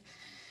screen,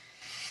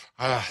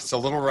 it's a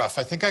little rough.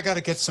 I think I got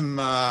to get some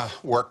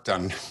work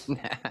done.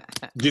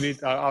 You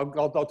need?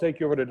 I'll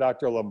take you over to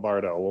Dr.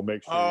 Lombardo. We'll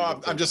make sure.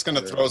 I'm just going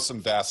to throw some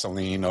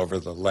Vaseline over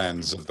the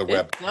lens of the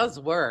web. It does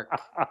work.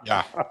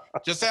 Yeah.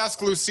 Just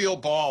ask Lucille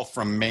Ball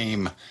from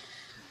MAME.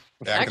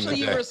 Actually,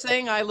 you were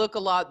saying I look a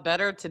lot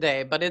better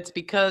today, but it's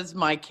because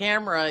my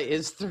camera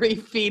is 3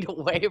 feet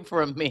away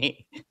from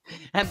me.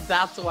 And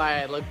that's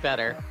why I look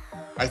better.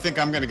 I think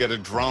I'm going to get a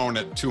drone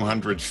at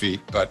 200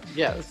 feet, but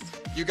yes.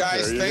 You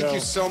guys, thank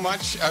you so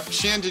much.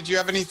 Shan, did you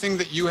have anything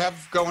that you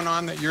have going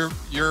on that you're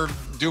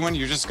doing?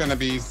 You're just going to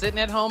be sitting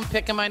at home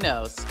picking my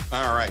nose.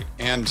 All right.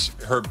 And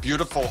her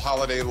beautiful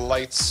holiday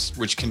lights,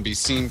 which can be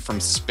seen from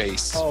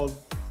space. Oh,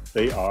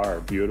 they are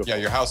beautiful. Yeah,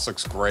 your house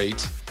looks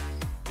great.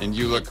 And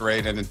you look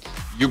great. And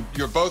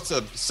you're both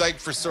a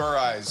sight for sore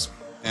eyes.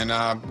 And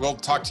we'll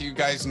talk to you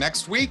guys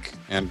next week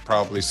and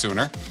probably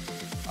sooner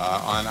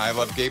on I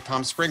Love Gay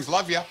Palm Springs.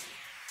 Love ya.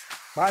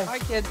 Bye. Bye,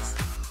 kids.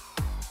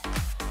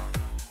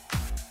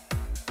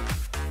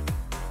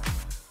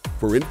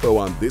 For info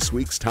on this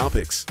week's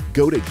topics,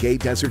 go to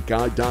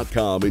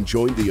gaydesertguide.com and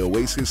join the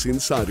Oasis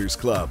Insiders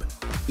Club.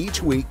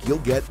 Each week, you'll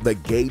get the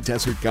Gay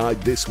Desert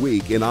Guide This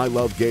Week in I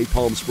Love Gay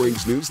Palm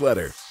Springs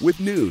newsletter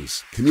with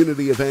news,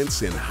 community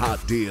events, and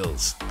hot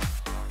deals.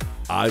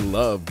 I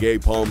Love Gay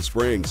Palm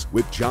Springs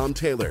with John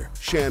Taylor,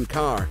 Shan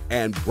Carr,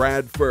 and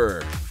Brad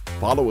Furr.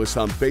 Follow us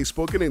on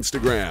Facebook and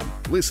Instagram.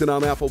 Listen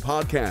on Apple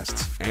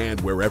Podcasts and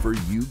wherever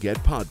you get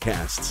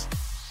podcasts.